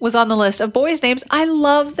Henry was on the list of boys' names. I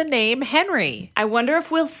love the name Henry. I wonder if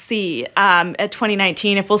we'll see at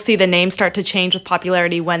 2019, if we'll see the name start to change with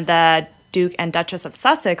popularity when the Duke and Duchess of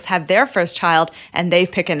Sussex have their first child and they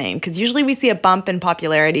pick a name. Because usually we see a bump in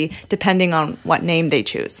popularity depending on what name they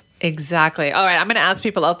choose. Exactly. All right, I'm going to ask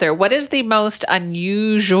people out there, what is the most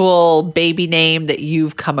unusual baby name that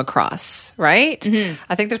you've come across, right? Mm-hmm.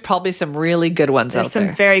 I think there's probably some really good ones out there. There's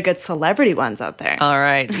some very good celebrity ones out there. All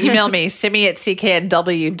right. Email me,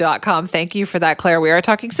 simi@cknw.com. Thank you for that, Claire. We are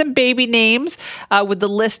talking some baby names with the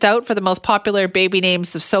list out for the most popular baby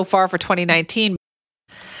names of so far for 2019.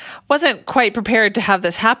 Wasn't quite prepared to have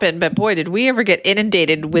this happen, but boy, did we ever get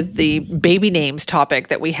inundated with the baby names topic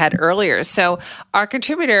that we had earlier. So our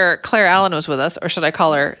contributor, Claire Allen, was with us, or should I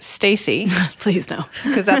call her Stacy? Please no.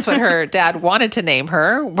 Because that's what her dad wanted to name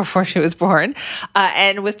her before she was born,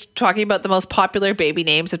 and was talking about the most popular baby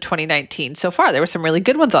names of 2019 so far. There were some really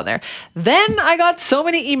good ones on there. Then I got so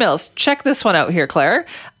many emails. Check this one out here, Claire.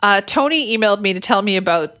 Tony emailed me to tell me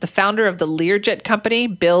about the founder of the Learjet company,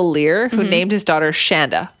 Bill Lear, who named his daughter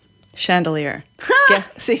Shanda. Chandelier. Yeah,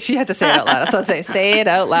 see, she had to say it out loud. That's what I say. Say it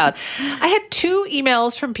out loud. I had 2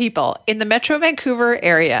 emails from people in the Metro Vancouver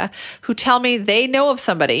area who tell me they know of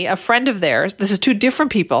somebody, a friend of theirs. This is 2 different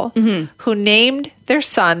people who named their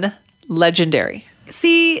son Legendary.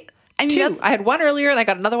 See, I mean, 2. I had one earlier and I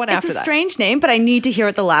got another one after that. It's a strange name, but I need to hear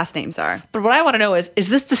what the last names are. But what I want to know is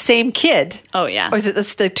this the same kid? Oh, yeah. Or is it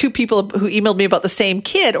the 2 people who emailed me about the same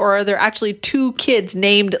kid? Or are there actually 2 kids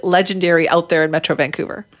named Legendary out there in Metro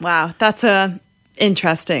Vancouver? Wow, that's a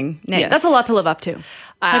interesting name. Yes. That's a lot to live up to.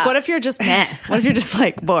 Like, what if you're just meh? What if you're just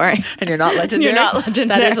like boring? And you're not legendary? You're not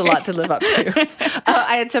legendary. That is a lot to live up to.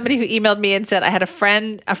 I had somebody who emailed me and said, I had a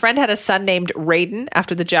friend had a son named Raiden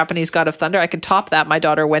after the Japanese god of thunder. I could top that. My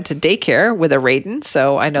daughter went to daycare with a Raiden,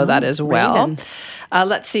 so I know that as well.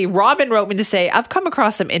 Let's see. Robin wrote me to say, I've come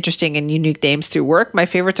across some interesting and unique names through work. My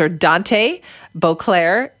favorites are Dante,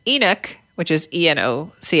 Beauclair, Enoch, which is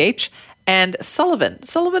Enoch, and Sullivan.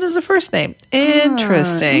 Sullivan is the first name.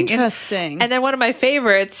 Interesting. Interesting. And then one of my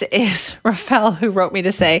favorites is Rafael, who wrote me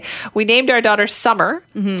to say, we named our daughter Summer,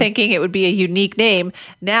 thinking it would be a unique name.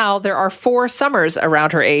 Now there are 4 Summers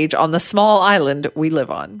around her age on the small island we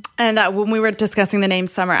live on. And when we were discussing the name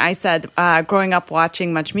Summer, I said, growing up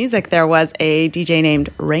watching Much Music, there was a DJ named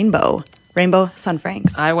Rainbow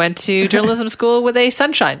Sunfranks. I went to journalism school with a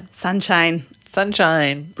Sunshine. Sunshine.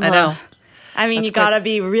 I know. I mean, you got to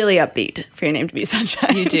be really upbeat for your name to be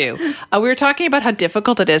Sunshine. You do. We were talking about how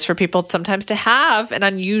difficult it is for people sometimes to have an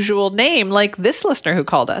unusual name, like this listener who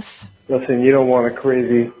called us. Listen, you don't want a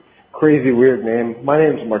crazy weird name. My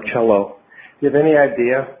name's Marcello, you have any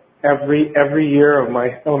idea? Every year of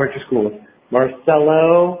my elementary school,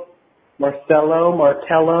 Marcello, Martello,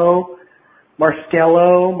 Marcello.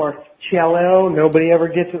 Nobody ever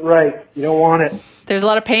gets it right. You don't want it. There's a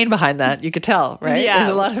lot of pain behind that. You could tell, right? Yeah. There's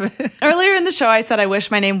a lot of Earlier in the show, I said I wish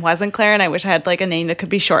my name wasn't Claire and I wish I had like a name that could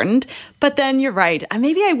be shortened. But then you're right.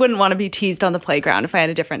 Maybe I wouldn't want to be teased on the playground if I had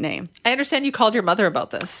a different name. I understand you called your mother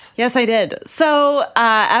about this. Yes, I did. So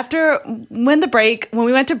when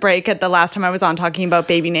we went to break at the last time I was on talking about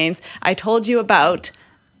baby names, I told you about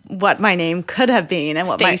what my name could have been and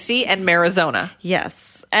what Stacy and Marizona.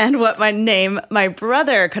 Yes. And what my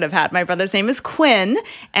brother could have had. My brother's name is Quinn,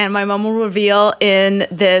 and my mom will reveal in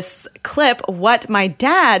this clip what my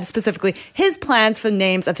dad, specifically, his plans for the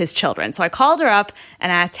names of his children. So I called her up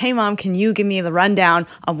and asked, hey, Mom, can you give me the rundown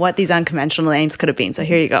on what these unconventional names could have been? So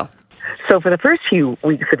here you go. So for the first few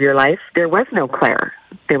weeks of your life, there was no Claire.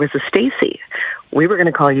 There was a Stacy. We were going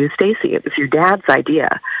to call you Stacy. It was your dad's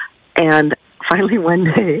idea. And finally, one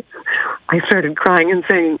day, I started crying and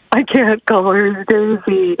saying, I can't call her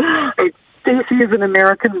Stacy. Stacy is an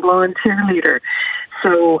American blonde cheerleader.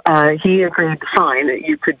 So he agreed, fine,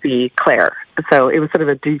 you could be Claire. So it was sort of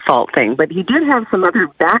a default thing. But he did have some other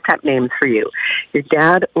backup names for you. Your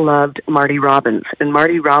dad loved Marty Robbins, and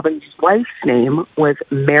Marty Robbins' wife's name was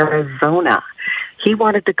Marizona. He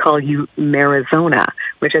wanted to call you Marizona,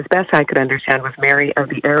 which as best I could understand was Mary of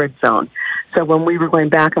the Arid Zone. So when we were going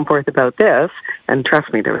back and forth about this, and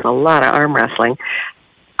trust me, there was a lot of arm wrestling,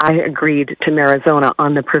 I agreed to Marizona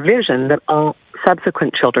on the provision that all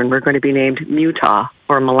subsequent children were going to be named Mutah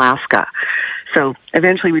or Malaska. So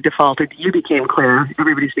eventually we defaulted. You became Claire.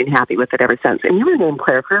 Everybody's been happy with it ever since. And you were named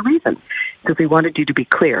Claire for a reason, because we wanted you to be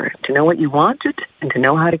clear, to know what you wanted and to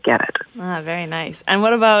know how to get it. Very nice. And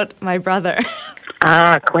what about my brother?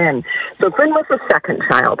 Quinn. So Quinn was the second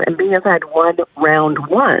child, and being as I had won round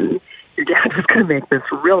one, your dad was going to make this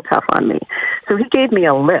real tough on me. So he gave me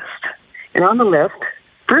a list. And on the list,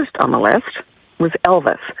 first on the list, was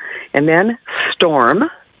Elvis, and then Storm,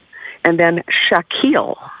 and then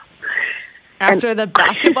Shaquille. After the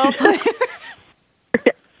basketball player?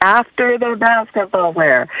 After the basketball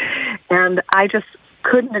player. And I just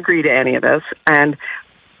couldn't agree to any of this. And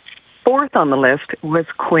fourth on the list was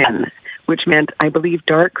Quinn, which meant, I believe,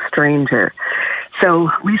 Dark Stranger. So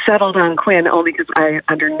we settled on Quinn only because I,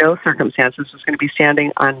 under no circumstances, was going to be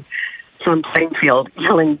standing on some playing field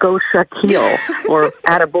yelling, "Go Shaquille," or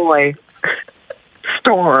 "Attaboy,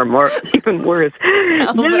 Storm," or even worse,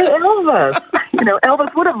 Elvis.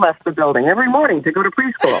 Elvis would have left the building every morning to go to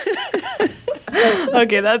preschool.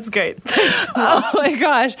 Okay, that's great. Oh my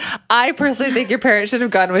gosh. I personally think your parents should have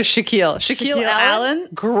gone with Shaquille. Shaquille Allen?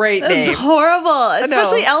 Great name. That's horrible.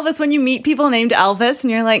 Especially Elvis, when you meet people named Elvis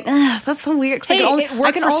and you're like, that's so weird. Hey, it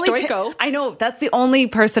worked for Stoico. I know, that's the only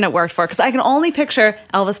person it worked for, because I can only picture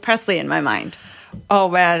Elvis Presley in my mind. Oh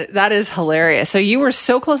man, that is hilarious. So you were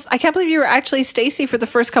so close. I can't believe you were actually Stacy for the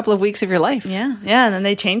first couple of weeks of your life. Yeah, and then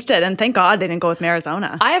they changed it, and thank God they didn't go with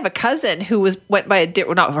Marizona. I have a cousin who went by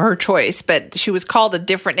not her choice, but she was called a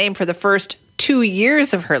different name for the first 2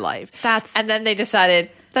 years of her life. And then they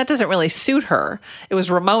decided that doesn't really suit her. It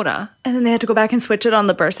was Ramona. And then they had to go back and switch it on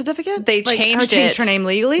the birth certificate? They changed her name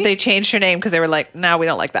legally? They changed her name because they were like, no, we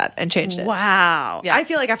don't like that, and changed it. Wow. Yeah. I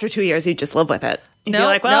feel like after 2 years, you just live with it. You'd be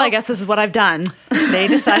like, I guess this is what I've done. They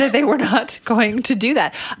decided they were not going to do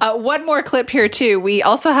that. One more clip here, too. We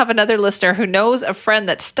also have another listener who knows a friend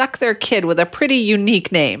that stuck their kid with a pretty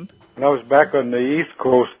unique name. When I was back on the East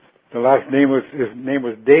Coast, his name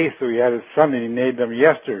was Day, so he had his son, and he named him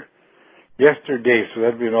Yesterday, so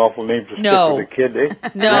that'd be an awful name to stick with a kid, eh?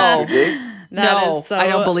 No. That is so I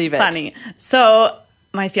don't believe it. Funny. So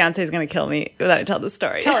my fiance is going to kill me when I tell this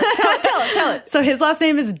story. Tell it. So his last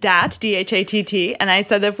name is Dat, D-H-A-T-T, and I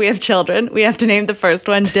said that if we have children, we have to name the first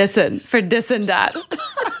one Dissin, for Dissin Dat.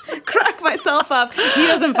 Crack myself up. He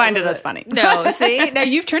doesn't find it as funny. No, see? Now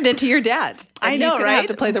you've turned into your dad. I know, he's gonna have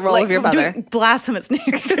to play the role of your mother. Doing blasphemous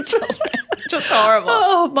names for children. Just horrible.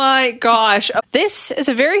 Oh my gosh. This is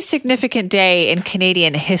a very significant day in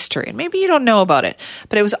Canadian history, and maybe you don't know about it,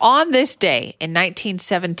 but it was on this day in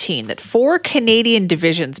 1917 that 4 Canadian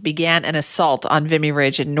divisions began an assault on Vimy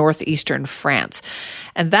Ridge in northeastern France.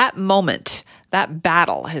 And that moment, that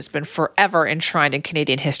battle, has been forever enshrined in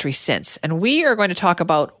Canadian history since. And we are going to talk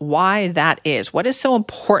about why that is. What is so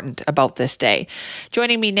important about this day?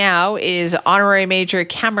 Joining me now is Honorary Major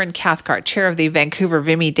Cameron Cathcart, Chair of the Vancouver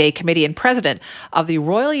Vimy Day Committee and President of the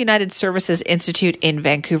Royal United Services Institute in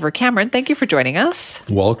Vancouver. Cameron, thank you for joining us.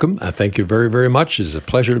 Welcome. Thank you very, very much. It's a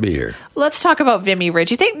pleasure to be here. Let's talk about Vimy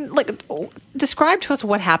Ridge. Describe to us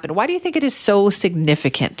what happened. Why do you think it is so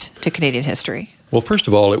significant to Canadian history? Well, first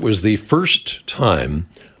of all, it was the first time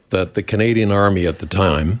that the Canadian Army at the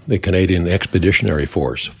time, the Canadian Expeditionary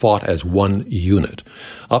Force, fought as one unit.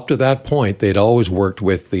 Up to that point, they'd always worked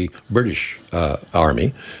with the British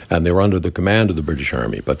Army, and they were under the command of the British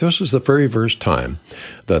Army. But this was the very first time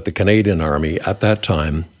that the Canadian Army at that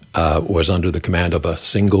time was under the command of a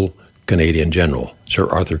single Canadian general, Sir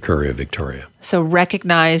Arthur Currie of Victoria. So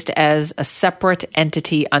recognized as a separate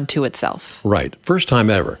entity unto itself. Right. First time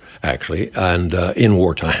ever, actually, and in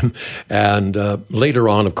wartime. And later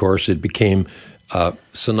on, of course, it became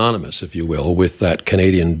synonymous, if you will, with that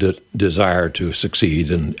Canadian desire to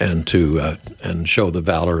succeed and to show the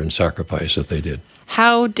valor and sacrifice that they did.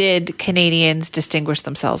 How did Canadians distinguish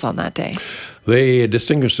themselves on that day? They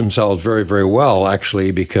distinguished themselves very, very well,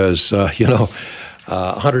 actually, because,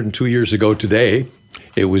 102 years ago today,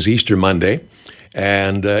 it was Easter Monday,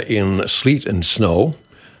 and in sleet and snow,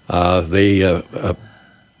 they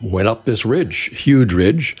went up this ridge, huge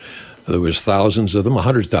ridge. There was thousands of them,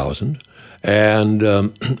 100,000. And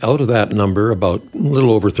out of that number, about a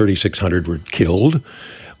little over 3,600 were killed.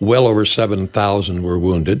 Well over 7,000 were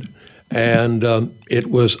wounded. And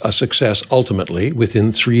it was a success ultimately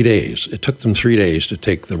within 3 days. It took them 3 days to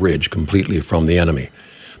take the ridge completely from the enemy.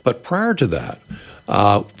 But prior to that,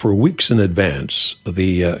 for weeks in advance,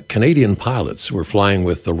 the Canadian pilots were flying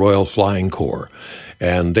with the Royal Flying Corps,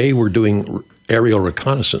 and they were doing aerial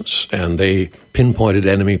reconnaissance, and they pinpointed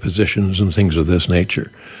enemy positions and things of this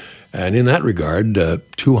nature. And in that regard,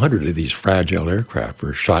 200 of these fragile aircraft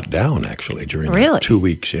were shot down, actually, during 2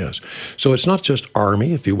 weeks, yes. So it's not just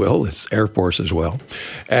Army, if you will, it's Air Force as well.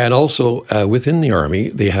 And also, within the Army,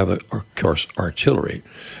 they have, of course, artillery.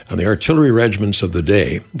 And the artillery regiments of the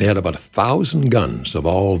day, they had about 1,000 guns of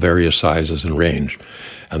all various sizes and range.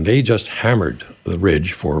 And they just hammered the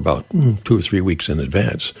ridge for about 2 or 3 weeks in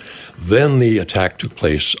advance. Then the attack took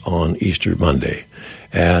place on Easter Monday.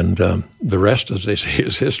 And the rest, as they say,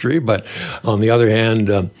 is history. But on the other hand,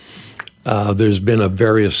 there's been a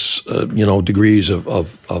various, degrees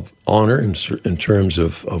of honor in terms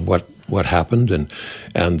of what happened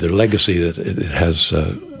and the legacy that it has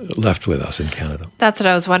left with us in Canada. That's what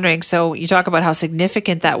I was wondering. So you talk about how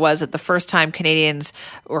significant that was at the first time Canadians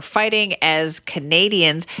were fighting as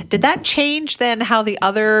Canadians. Did that change then how the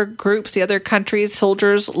other groups, the other countries'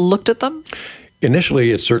 soldiers looked at them?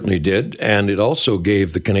 Initially, it certainly did, and it also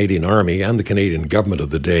gave the Canadian Army and the Canadian government of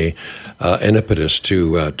the day an impetus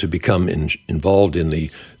to become involved in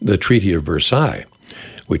the Treaty of Versailles,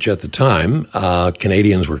 which at the time,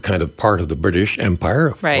 Canadians were kind of part of the British Empire,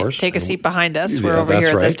 of course. Right, take a seat behind us. We're over here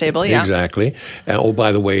at this table, yeah. Exactly. And, oh,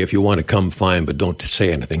 by the way, if you want to come, fine, but don't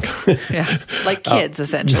say anything. Yeah, like kids,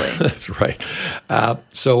 essentially. That's right.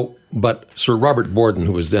 But Sir Robert Borden,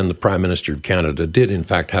 who was then the Prime Minister of Canada, did in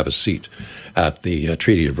fact have a seat at the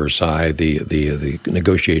Treaty of Versailles, the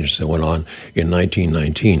negotiations that went on in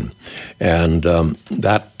 1919. And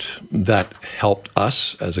that helped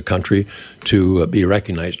us as a country to be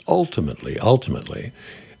recognized ultimately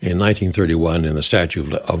in 1931 in the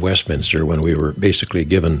Statute of Westminster, when we were basically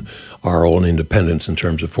given our own independence in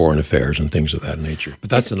terms of foreign affairs and things of that nature. But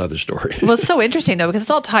that's another story. Well, it's so interesting, though, because it's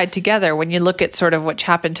all tied together when you look at sort of what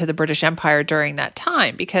happened to the British Empire during that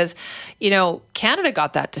time. Because, Canada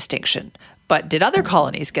got that distinction. But did other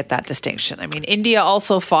colonies get that distinction? I mean, India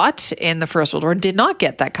also fought in the First World War, did not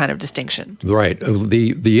get that kind of distinction. Right.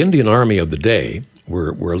 The Indian Army of the day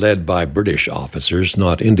were led by British officers,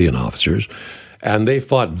 not Indian officers. And they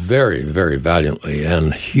fought very, very valiantly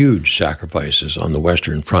and huge sacrifices on the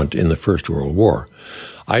Western Front in the First World War.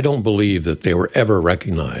 I don't believe that they were ever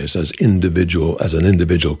recognized as an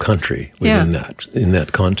individual country within that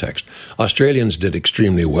context. Australians did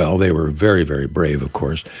extremely well. They were very, very brave, of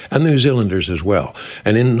course, and New Zealanders as well.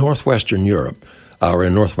 And in northwestern Europe, or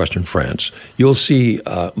in northwestern France, you'll see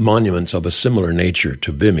monuments of a similar nature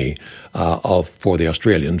to Vimy for the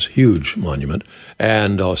Australians, huge monument,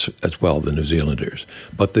 and also, as well, the New Zealanders.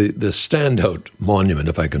 But the standout monument,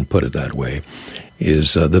 if I can put it that way,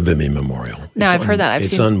 is the Vimy Memorial. Now, I've heard that.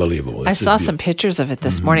 It's unbelievable. I saw some pictures of it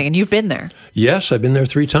this morning, and you've been there. Yes, I've been there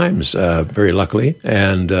 3 times, very luckily.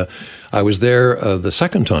 And I was there the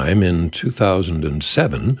second time in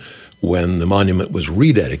 2007, when the monument was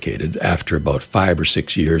rededicated after about 5 or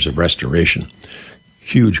 6 years of restoration.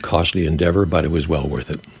 Huge, costly endeavor, but it was well worth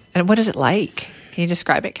it. And what is it like? Can you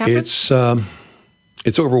describe it, Cameron?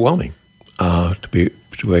 It's overwhelming, to be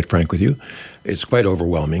quite frank with you. It's quite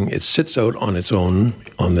overwhelming. It sits out on its own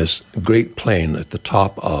on this great plain at the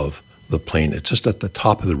top of the plain. It's just at the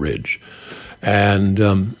top of the ridge.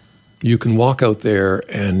 And you can walk out there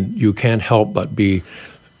and you can't help but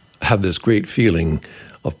have this great feeling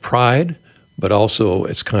of pride, but also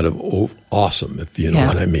it's kind of awesome, if you know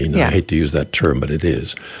what I mean. Yeah. I hate to use that term, but it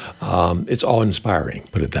is. It's awe-inspiring,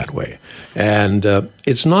 put it that way. And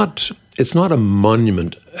it's not a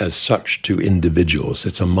monument as such to individuals.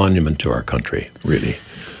 It's a monument to our country, really.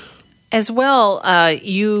 As well,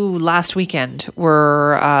 you last weekend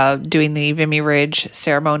were doing the Vimy Ridge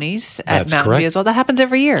ceremonies at That's Mountain correct. View as well. That happens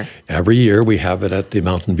every year. Every year we have it at the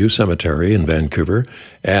Mountain View Cemetery in Vancouver,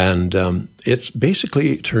 and it's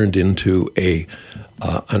basically turned into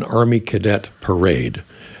an Army Cadet parade.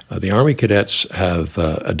 The Army Cadets have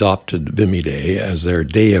adopted Vimy Day as their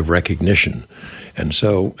day of recognition, and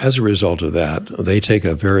so as a result of that, they take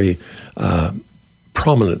a very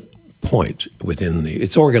prominent point within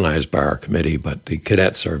it's organized by our committee, but the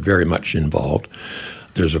cadets are very much involved.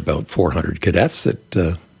 There's about 400 cadets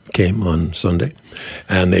that came on Sunday,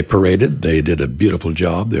 and they paraded. They did a beautiful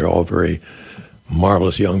job. They're all very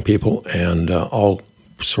marvelous young people, and all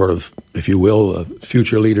sort of, if you will,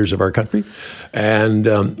 future leaders of our country. And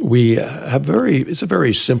we have it's a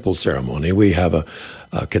very simple ceremony. We have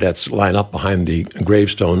cadets line up behind the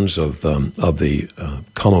gravestones of the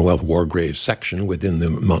Commonwealth War Graves section within the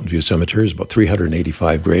Mountain View Cemetery. There's about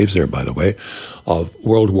 385 graves there, by the way, of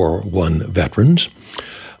World War I veterans,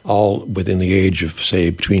 all within the age of, say,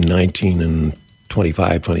 between 19 and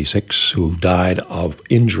 25, 26, who died of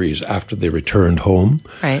injuries after they returned home.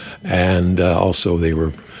 Right. And also they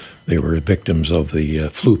were victims of the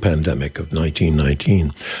flu pandemic of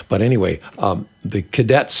 1919. But anyway, the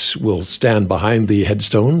cadets will stand behind the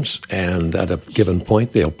headstones, and at a given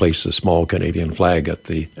point, they'll place a small Canadian flag at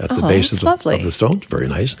the base of the stones. Very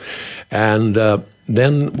nice. And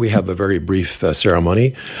then we have a very brief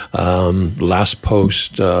ceremony, last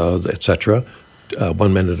post, etc.,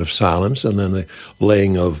 1 minute of silence, and then the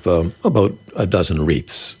laying of about a dozen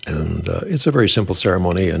wreaths. And it's a very simple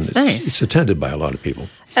ceremony, and it's attended by a lot of people.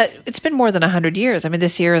 It's been more than 100 years. I mean,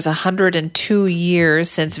 this year is 102 years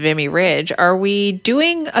since Vimy Ridge. Are we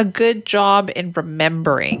doing a good job in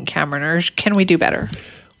remembering, Cameron, or can we do better?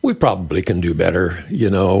 We probably can do better. You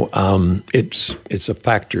know, it's a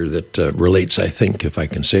factor that relates, I think, if I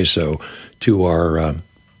can say so, to our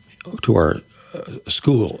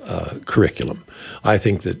school curriculum. I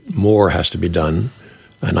think that more has to be done,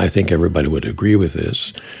 and I think everybody would agree with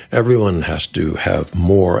this. Everyone has to have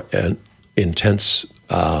more intense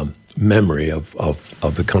memory of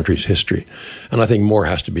the country's history, and I think more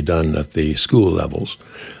has to be done at the school levels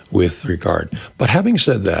with regard. But having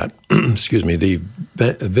said that, excuse me, the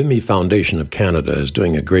Vimy Foundation of Canada is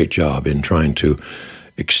doing a great job in trying to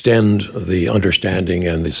extend the understanding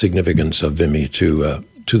and the significance of Vimy to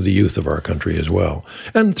the youth of our country as well,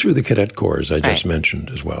 and through the cadet corps, as I just mentioned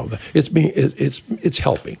as well. It's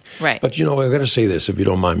helping. Right. But you know, I've got to say this, if you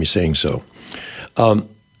don't mind me saying so.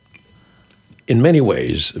 In many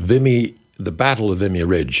ways, the Battle of Vimy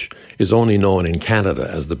Ridge is only known in Canada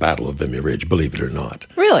as the Battle of Vimy Ridge, believe it or not.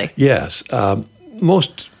 Really? Yes.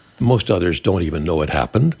 Most others don't even know it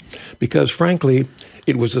happened because, frankly,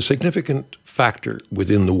 it was a significant factor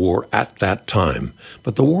within the war at that time.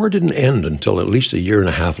 But the war didn't end until at least a year and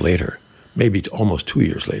a half later, maybe almost 2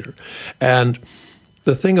 years later. And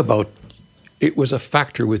the thing about it was a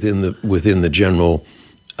factor within the general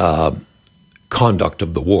conduct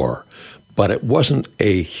of the war, but it wasn't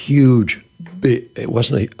a huge. It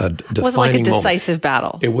wasn't a defining moment. It wasn't like a decisive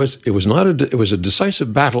battle. It was not it was a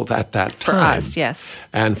decisive battle at that time. For us, yes.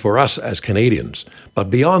 And for us as Canadians. But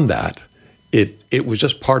beyond that, it was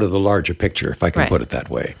just part of the larger picture, if I can put it that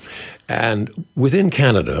way. And within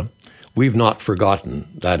Canada, we've not forgotten,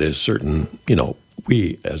 that is certain, you know,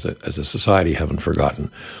 we as a society haven't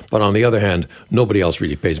forgotten. But on the other hand, nobody else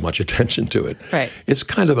really pays much attention to it. Right. It's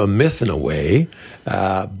kind of a myth in a way,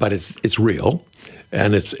 but it's real.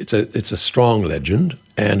 And it's a strong legend,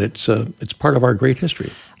 and it's part of our great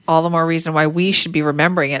history. All the more reason why we should be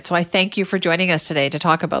remembering it. So I thank you for joining us today to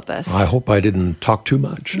talk about this. I hope I didn't talk too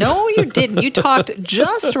much. No, you didn't. You talked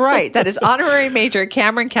just right. That is Honorary Major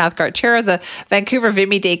Cameron Cathcart, Chair of the Vancouver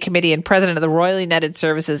Vimy Day Committee and President of the Royal United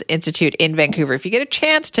Services Institute in Vancouver. If you get a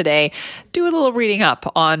chance today, do a little reading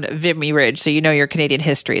up on Vimy Ridge so you know your Canadian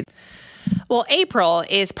history. Well, April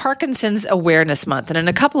is Parkinson's Awareness Month, and in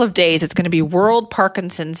a couple of days, it's going to be World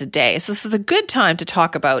Parkinson's Day. So this is a good time to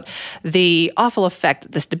talk about the awful effect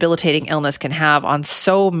that this debilitating illness can have on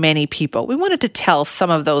so many people. We wanted to tell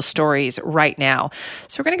some of those stories right now.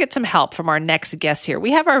 So we're going to get some help from our next guest here.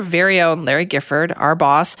 We have our very own Larry Gifford, our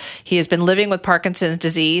boss. He has been living with Parkinson's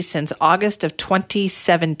disease since August of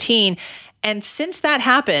 2017. And since that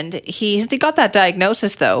happened, since he got that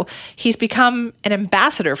diagnosis, though, he's become an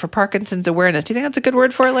ambassador for Parkinson's awareness. Do you think that's a good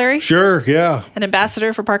word for it, Larry? Sure, yeah. An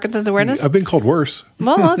ambassador for Parkinson's awareness? I've been called worse.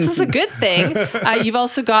 Well, this is a good thing. You've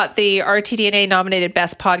also got the RTDNA nominated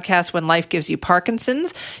Best Podcast When Life Gives You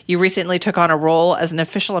Parkinson's. You recently took on a role as an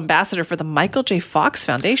official ambassador for the Michael J. Fox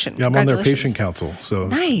Foundation. Yeah, I'm on their patient council, so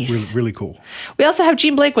nice. It's really cool. We also have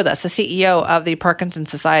Jean Blake with us, the CEO of the Parkinson's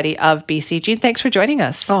Society of BC. Jean, thanks for joining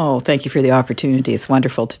us. Oh, thank you for the opportunity. It's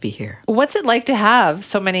wonderful to be here. What's it like to have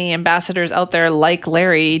so many ambassadors out there like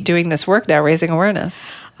Larry doing this work now, raising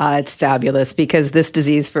awareness? It's fabulous because this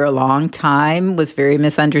disease for a long time was very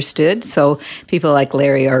misunderstood. So people like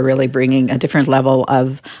Larry are really bringing a different level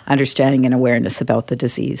of understanding and awareness about the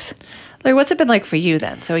disease. Larry, what's it been like for you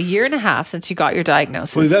then? So 1.5 years since you got your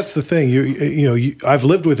diagnosis. Well, that's the thing. I've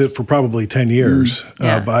lived with it for probably 10 years,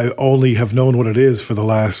 but I only have known what it is for the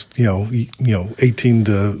last 18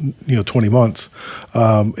 to 20 months.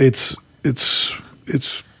 It's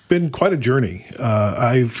been quite a journey.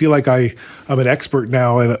 I feel like I'm an expert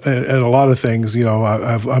now in a lot of things.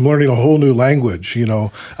 I'm learning a whole new language.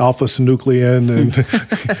 Alpha-synuclein and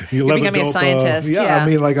You're becoming a scientist. Yeah, I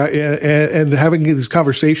mean, and having these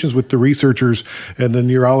conversations with the researchers and the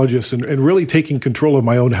neurologists, and really taking control of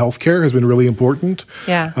my own healthcare has been really important.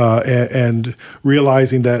 Yeah, and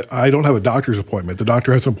realizing that I don't have a doctor's appointment. The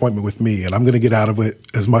doctor has an appointment with me, and I'm going to get out of it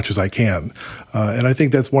as much as I can. And I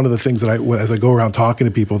think that's one of the things that as I go around talking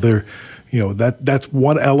to people, that's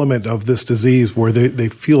one element of this disease where they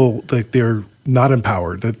feel like they're not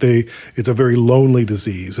empowered, that it's a very lonely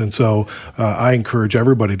disease. And so I encourage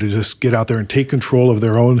everybody to just get out there and take control of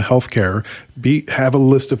their own health care, have a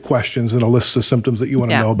list of questions and a list of symptoms that you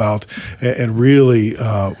want to know about, and really,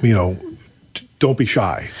 don't be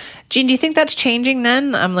shy. Jean, do you think that's changing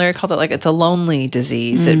then? Larry called it like it's a lonely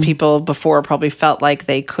disease, that people before probably felt like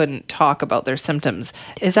they couldn't talk about their symptoms.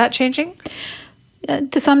 Is that changing?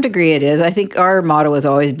 To some degree it is. I think our motto has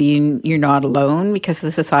always been, you're not alone, because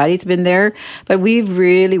the society's been there. But we've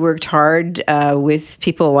really worked hard with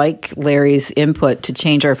people like Larry's input to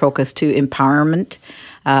change our focus to empowerment,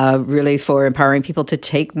 really for empowering people to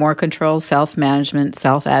take more control, self-management,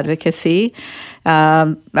 self-advocacy.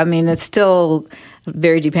 It's still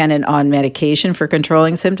very dependent on medication for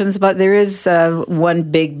controlling symptoms, but there is one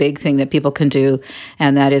big thing that people can do,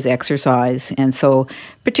 and that is exercise. And so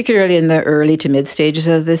particularly in the early to mid stages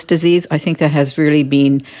of this disease, I think that has really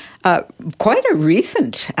been quite a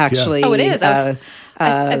recent, actually. Yeah. Oh, it is.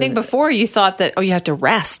 I think before you thought that, you have to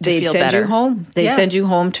rest to feel better. They'd send you home. They'd send you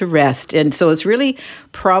home to rest. And so it's really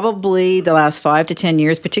probably the last 5 to 10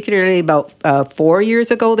 years, particularly about 4 years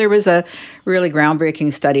ago, there was a really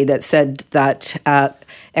groundbreaking study that said that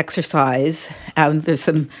exercise, there's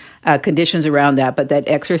some conditions around that, but that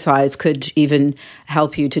exercise could even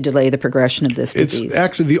help you to delay the progression of this disease. It's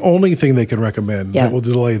actually the only thing they can recommend that will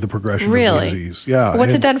delay the progression of the disease. Yeah.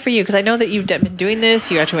 What's it done for you? Because I know that you've been doing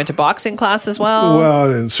this. You actually went to boxing class as well.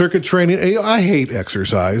 Well, and circuit training. I hate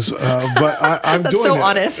exercise, but I'm That's doing so it.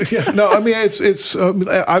 honest. Yeah, no, I mean, it's.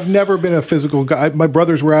 I've never been a physical guy. My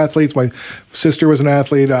brothers were athletes. My sister was an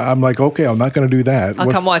athlete. I'm like, okay, I'm not going to do that. I'll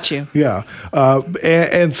come watch you. Yeah.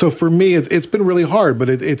 And so for me, it's been really hard, but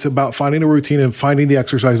it's about finding a routine and finding the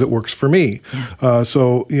exercise that works for me. Yeah.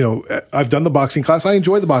 So, I've done the boxing class. I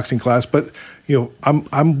enjoy the boxing class, but,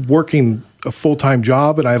 I'm working a full-time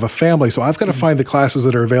job and I have a family, so I've got to find the classes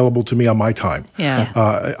that are available to me on my time. Yeah.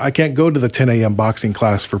 I can't go to the 10 a.m. boxing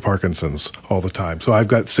class for Parkinson's all the time. So I've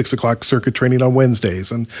got 6 o'clock circuit training on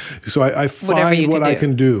Wednesdays. And so I find what I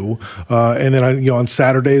can do. And then on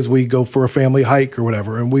Saturdays we go for a family hike or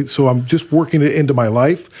whatever. And so I'm just working it into my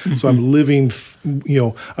life. Mm-hmm. So I'm living,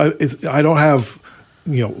 I don't have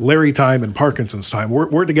Larry time and Parkinson's time.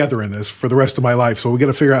 We're together in this for the rest of my life, so we got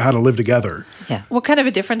to figure out how to live together. Yeah. What kind of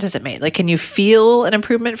a difference has it made? Like, can you feel an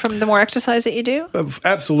improvement from the more exercise that you do?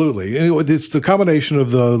 Absolutely. It's the combination of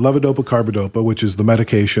the levodopa-carbidopa, which is the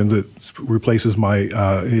medication that replaces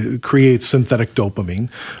creates synthetic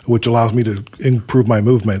dopamine, which allows me to improve my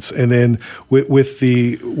movements. And then with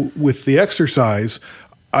the exercise,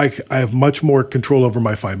 I have much more control over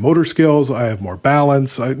my fine motor skills. I have more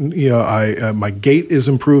balance. My gait is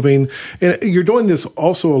improving, and you're doing this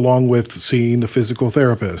also along with seeing the physical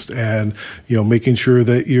therapist and making sure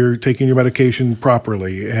that you're taking your medication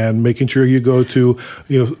properly, and making sure you go to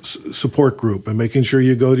support group, and making sure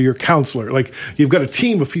you go to your counselor. Like, you've got a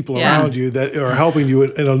team of people around you that are helping you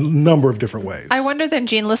in a number of different ways. I wonder then,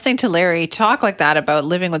 Jean, listening to Larry talk like that about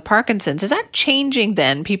living with Parkinson's, is that changing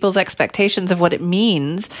then people's expectations of what it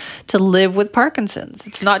means to live with Parkinson's?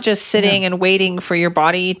 It's not just sitting and waiting for your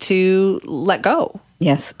body to let go.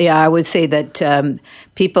 Yes. Yeah, I would say that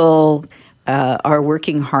people are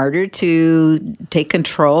working harder to take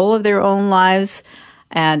control of their own lives.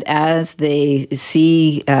 And as they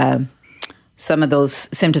see some of those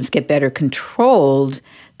symptoms get better controlled,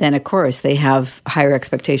 then of course they have higher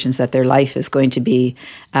expectations that their life is going to be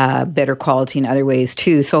better quality in other ways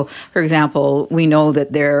too. So, for example, we know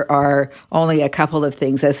that there are only a couple of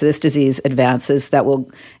things as this disease advances that will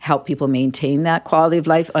help people maintain that quality of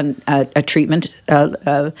life on a treatment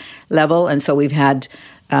level. And so we've had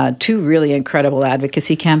two really incredible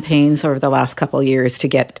advocacy campaigns over the last couple of years to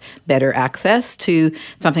get better access to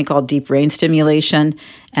something called deep brain stimulation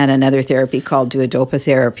and another therapy called duodopa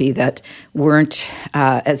therapy that weren't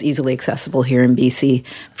as easily accessible here in BC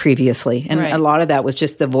previously. And a lot of that was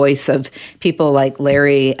just the voice of people like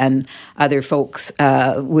Larry and other folks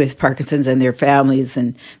with Parkinson's and their families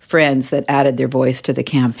and friends that added their voice to the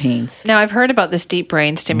campaigns. Now, I've heard about this deep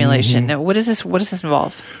brain stimulation. Now, what does this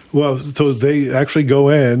involve? Well, so they actually go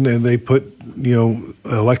in and they put,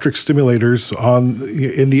 electric stimulators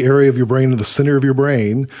in the area of your brain, in the center of your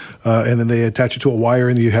brain, and then they attach it to a wire,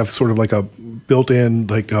 and you have sort of like a built-in,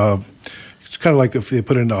 it's kind of like if they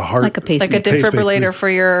put in a heart, like a pacemaker, like a defibrillator for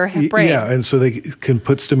your brain. Yeah, and so they can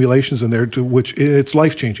put stimulations in there, which it's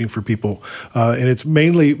life-changing for people, and it's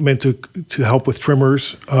mainly meant to help with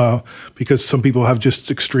tremors because some people have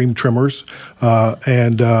just extreme tremors,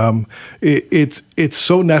 and it's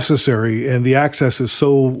so necessary, and the access is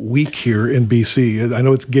so weak here in BC. I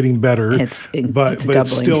know it's getting better, but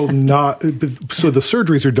it's still not. So the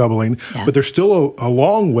surgeries are doubling, but there's still a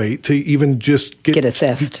long wait to even just get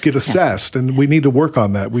assessed. And we need to work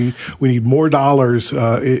on that. We need more dollars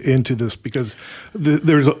into this because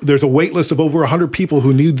there's a wait list of over 100 people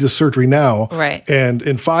who need this surgery now. Right. And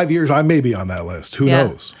in 5 years, I may be on that list. Who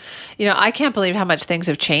knows? I can't believe how much things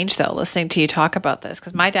have changed, though, listening to you talk about this,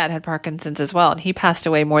 because my dad had Parkinson's as well, and he passed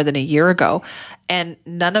away more than a year ago. And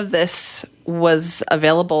none of this was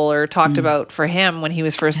available or talked about for him when he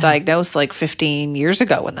was first diagnosed 15 years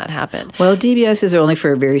ago when that happened. Well, DBS is only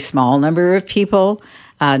for a very small number of people.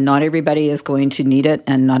 Not everybody is going to need it,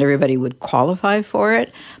 and not everybody would qualify for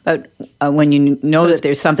it. But when you know that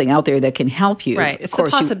there's something out there that can help you, it's of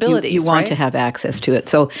course the possibilities, you want to have access to it.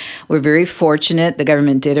 So we're very fortunate. The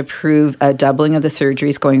government did approve a doubling of the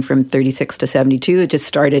surgeries going from 36 to 72. It just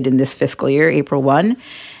started in this fiscal year, April 1.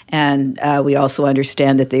 And we also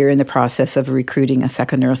understand that they're in the process of recruiting a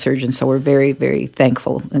second neurosurgeon. So we're very, very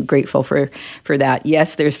thankful and grateful for that.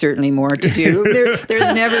 Yes, there's certainly more to do.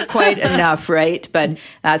 There's never quite enough, right? But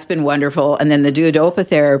that's been wonderful. And then the duodopa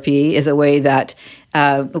therapy is a way that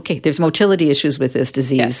there's motility issues with this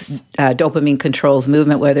disease. Yes. Dopamine controls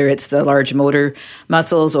movement, whether it's the large motor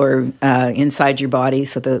muscles or inside your body,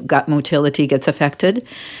 so the gut motility gets affected.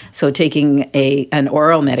 So taking an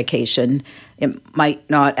oral medication, it might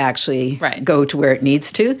not actually go to where it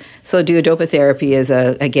needs to. So duodopa therapy is,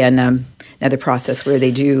 another process where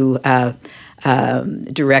they do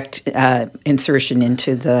direct insertion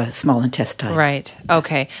into the small intestine. Right.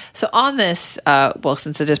 Okay. So on this,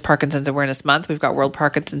 since it is Parkinson's Awareness Month, we've got World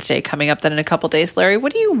Parkinson's Day coming up then in a couple days. Larry,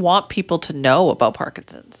 what do you want people to know about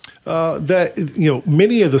Parkinson's? That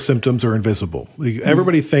many of the symptoms are invisible.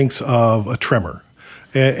 Everybody thinks of a tremor.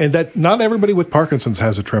 And that not everybody with Parkinson's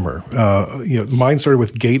has a tremor. Mine started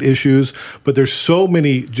with gait issues, but there's so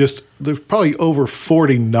many there's probably over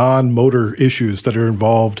 40 non-motor issues that are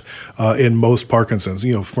involved in most Parkinson's,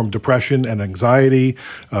 from depression and anxiety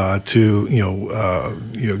to,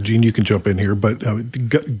 Gene, you can jump in here, but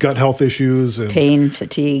gut health issues. And pain,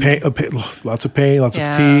 fatigue. Lots of pain, lots of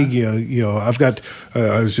fatigue. I've got,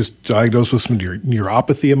 I was just diagnosed with some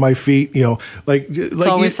neuropathy in my feet. It's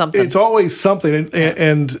always something. It's always something.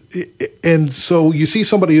 And so you see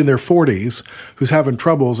somebody in their 40s who's having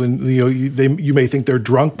troubles, and you may think they're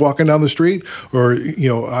drunk walking down the street, or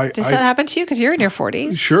Does that happen to you because you're in your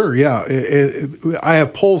 40s? Sure, yeah. I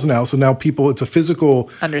have poles now, so now it's a physical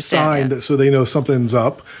sign so they know something's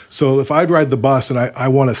up. So if I'd ride the bus and I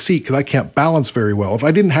want a seat because I can't balance very well, if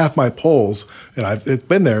I didn't have my poles, and it's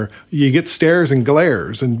been there, you get stares and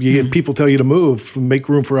glares, and you get people tell you to move, make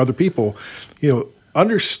room for other people.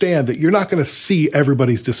 Understand that you're not going to see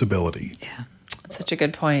everybody's disability. Yeah. That's such a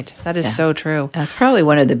good point. That is so true. That's probably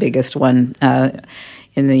one of the biggest one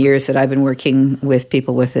in the years that I've been working with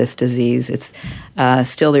people with this disease. It's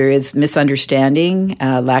still there is misunderstanding,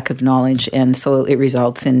 lack of knowledge, and so it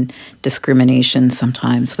results in discrimination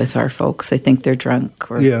sometimes with our folks. They think they're drunk.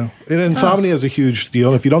 And insomnia is a huge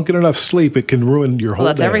deal. If you don't get enough sleep, it can ruin your whole day.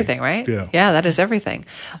 Well, that's everything, right? Yeah, that is everything.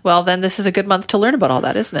 Well, then this is a good month to learn about all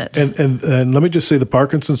that, isn't it? And let me just say, the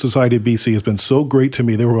Parkinson's Society of BC has been so great to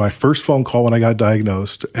me. They were my first phone call when I got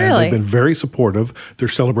diagnosed, and they've been very supportive. They're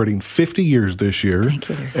celebrating 50 years this year.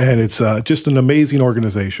 Thank you, Larry. And it's just an amazing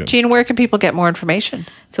organization. Jean, where can people get more information?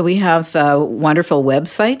 So we have a wonderful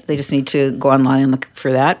website. They just need to go online and look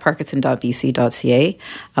for that, parkinson.bc.ca.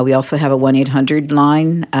 We also have a 1-800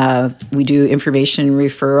 line. We do information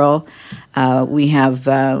referral. We have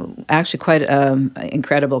actually quite an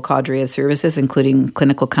incredible cadre of services, including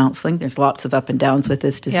clinical counseling. There's lots of up and downs with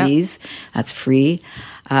this disease. Yep. That's free.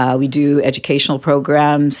 We do educational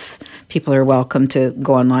programs. People are welcome to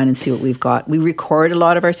go online and see what we've got. We record a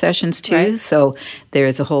lot of our sessions too, so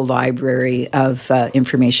there's a whole library of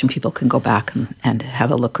information people can go back and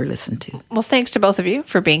have a look or listen to. Well, thanks to both of you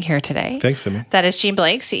for being here today. Thanks, Simi. That is Jean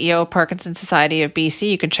Blake, CEO of Parkinson's Society of BC.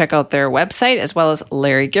 You can check out their website, as well as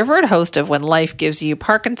Larry Gifford, host of When Life Gives You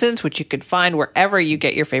Parkinson's, which you can find wherever you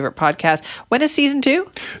get your favorite podcast. When is season 2?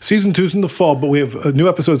 Season 2's in the fall, but we have new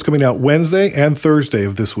episodes coming out Wednesday and Thursday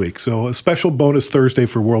of this week. So a special bonus Thursday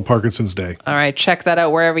for World Parkinson's Day. All right, check that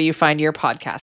out wherever you find your podcast.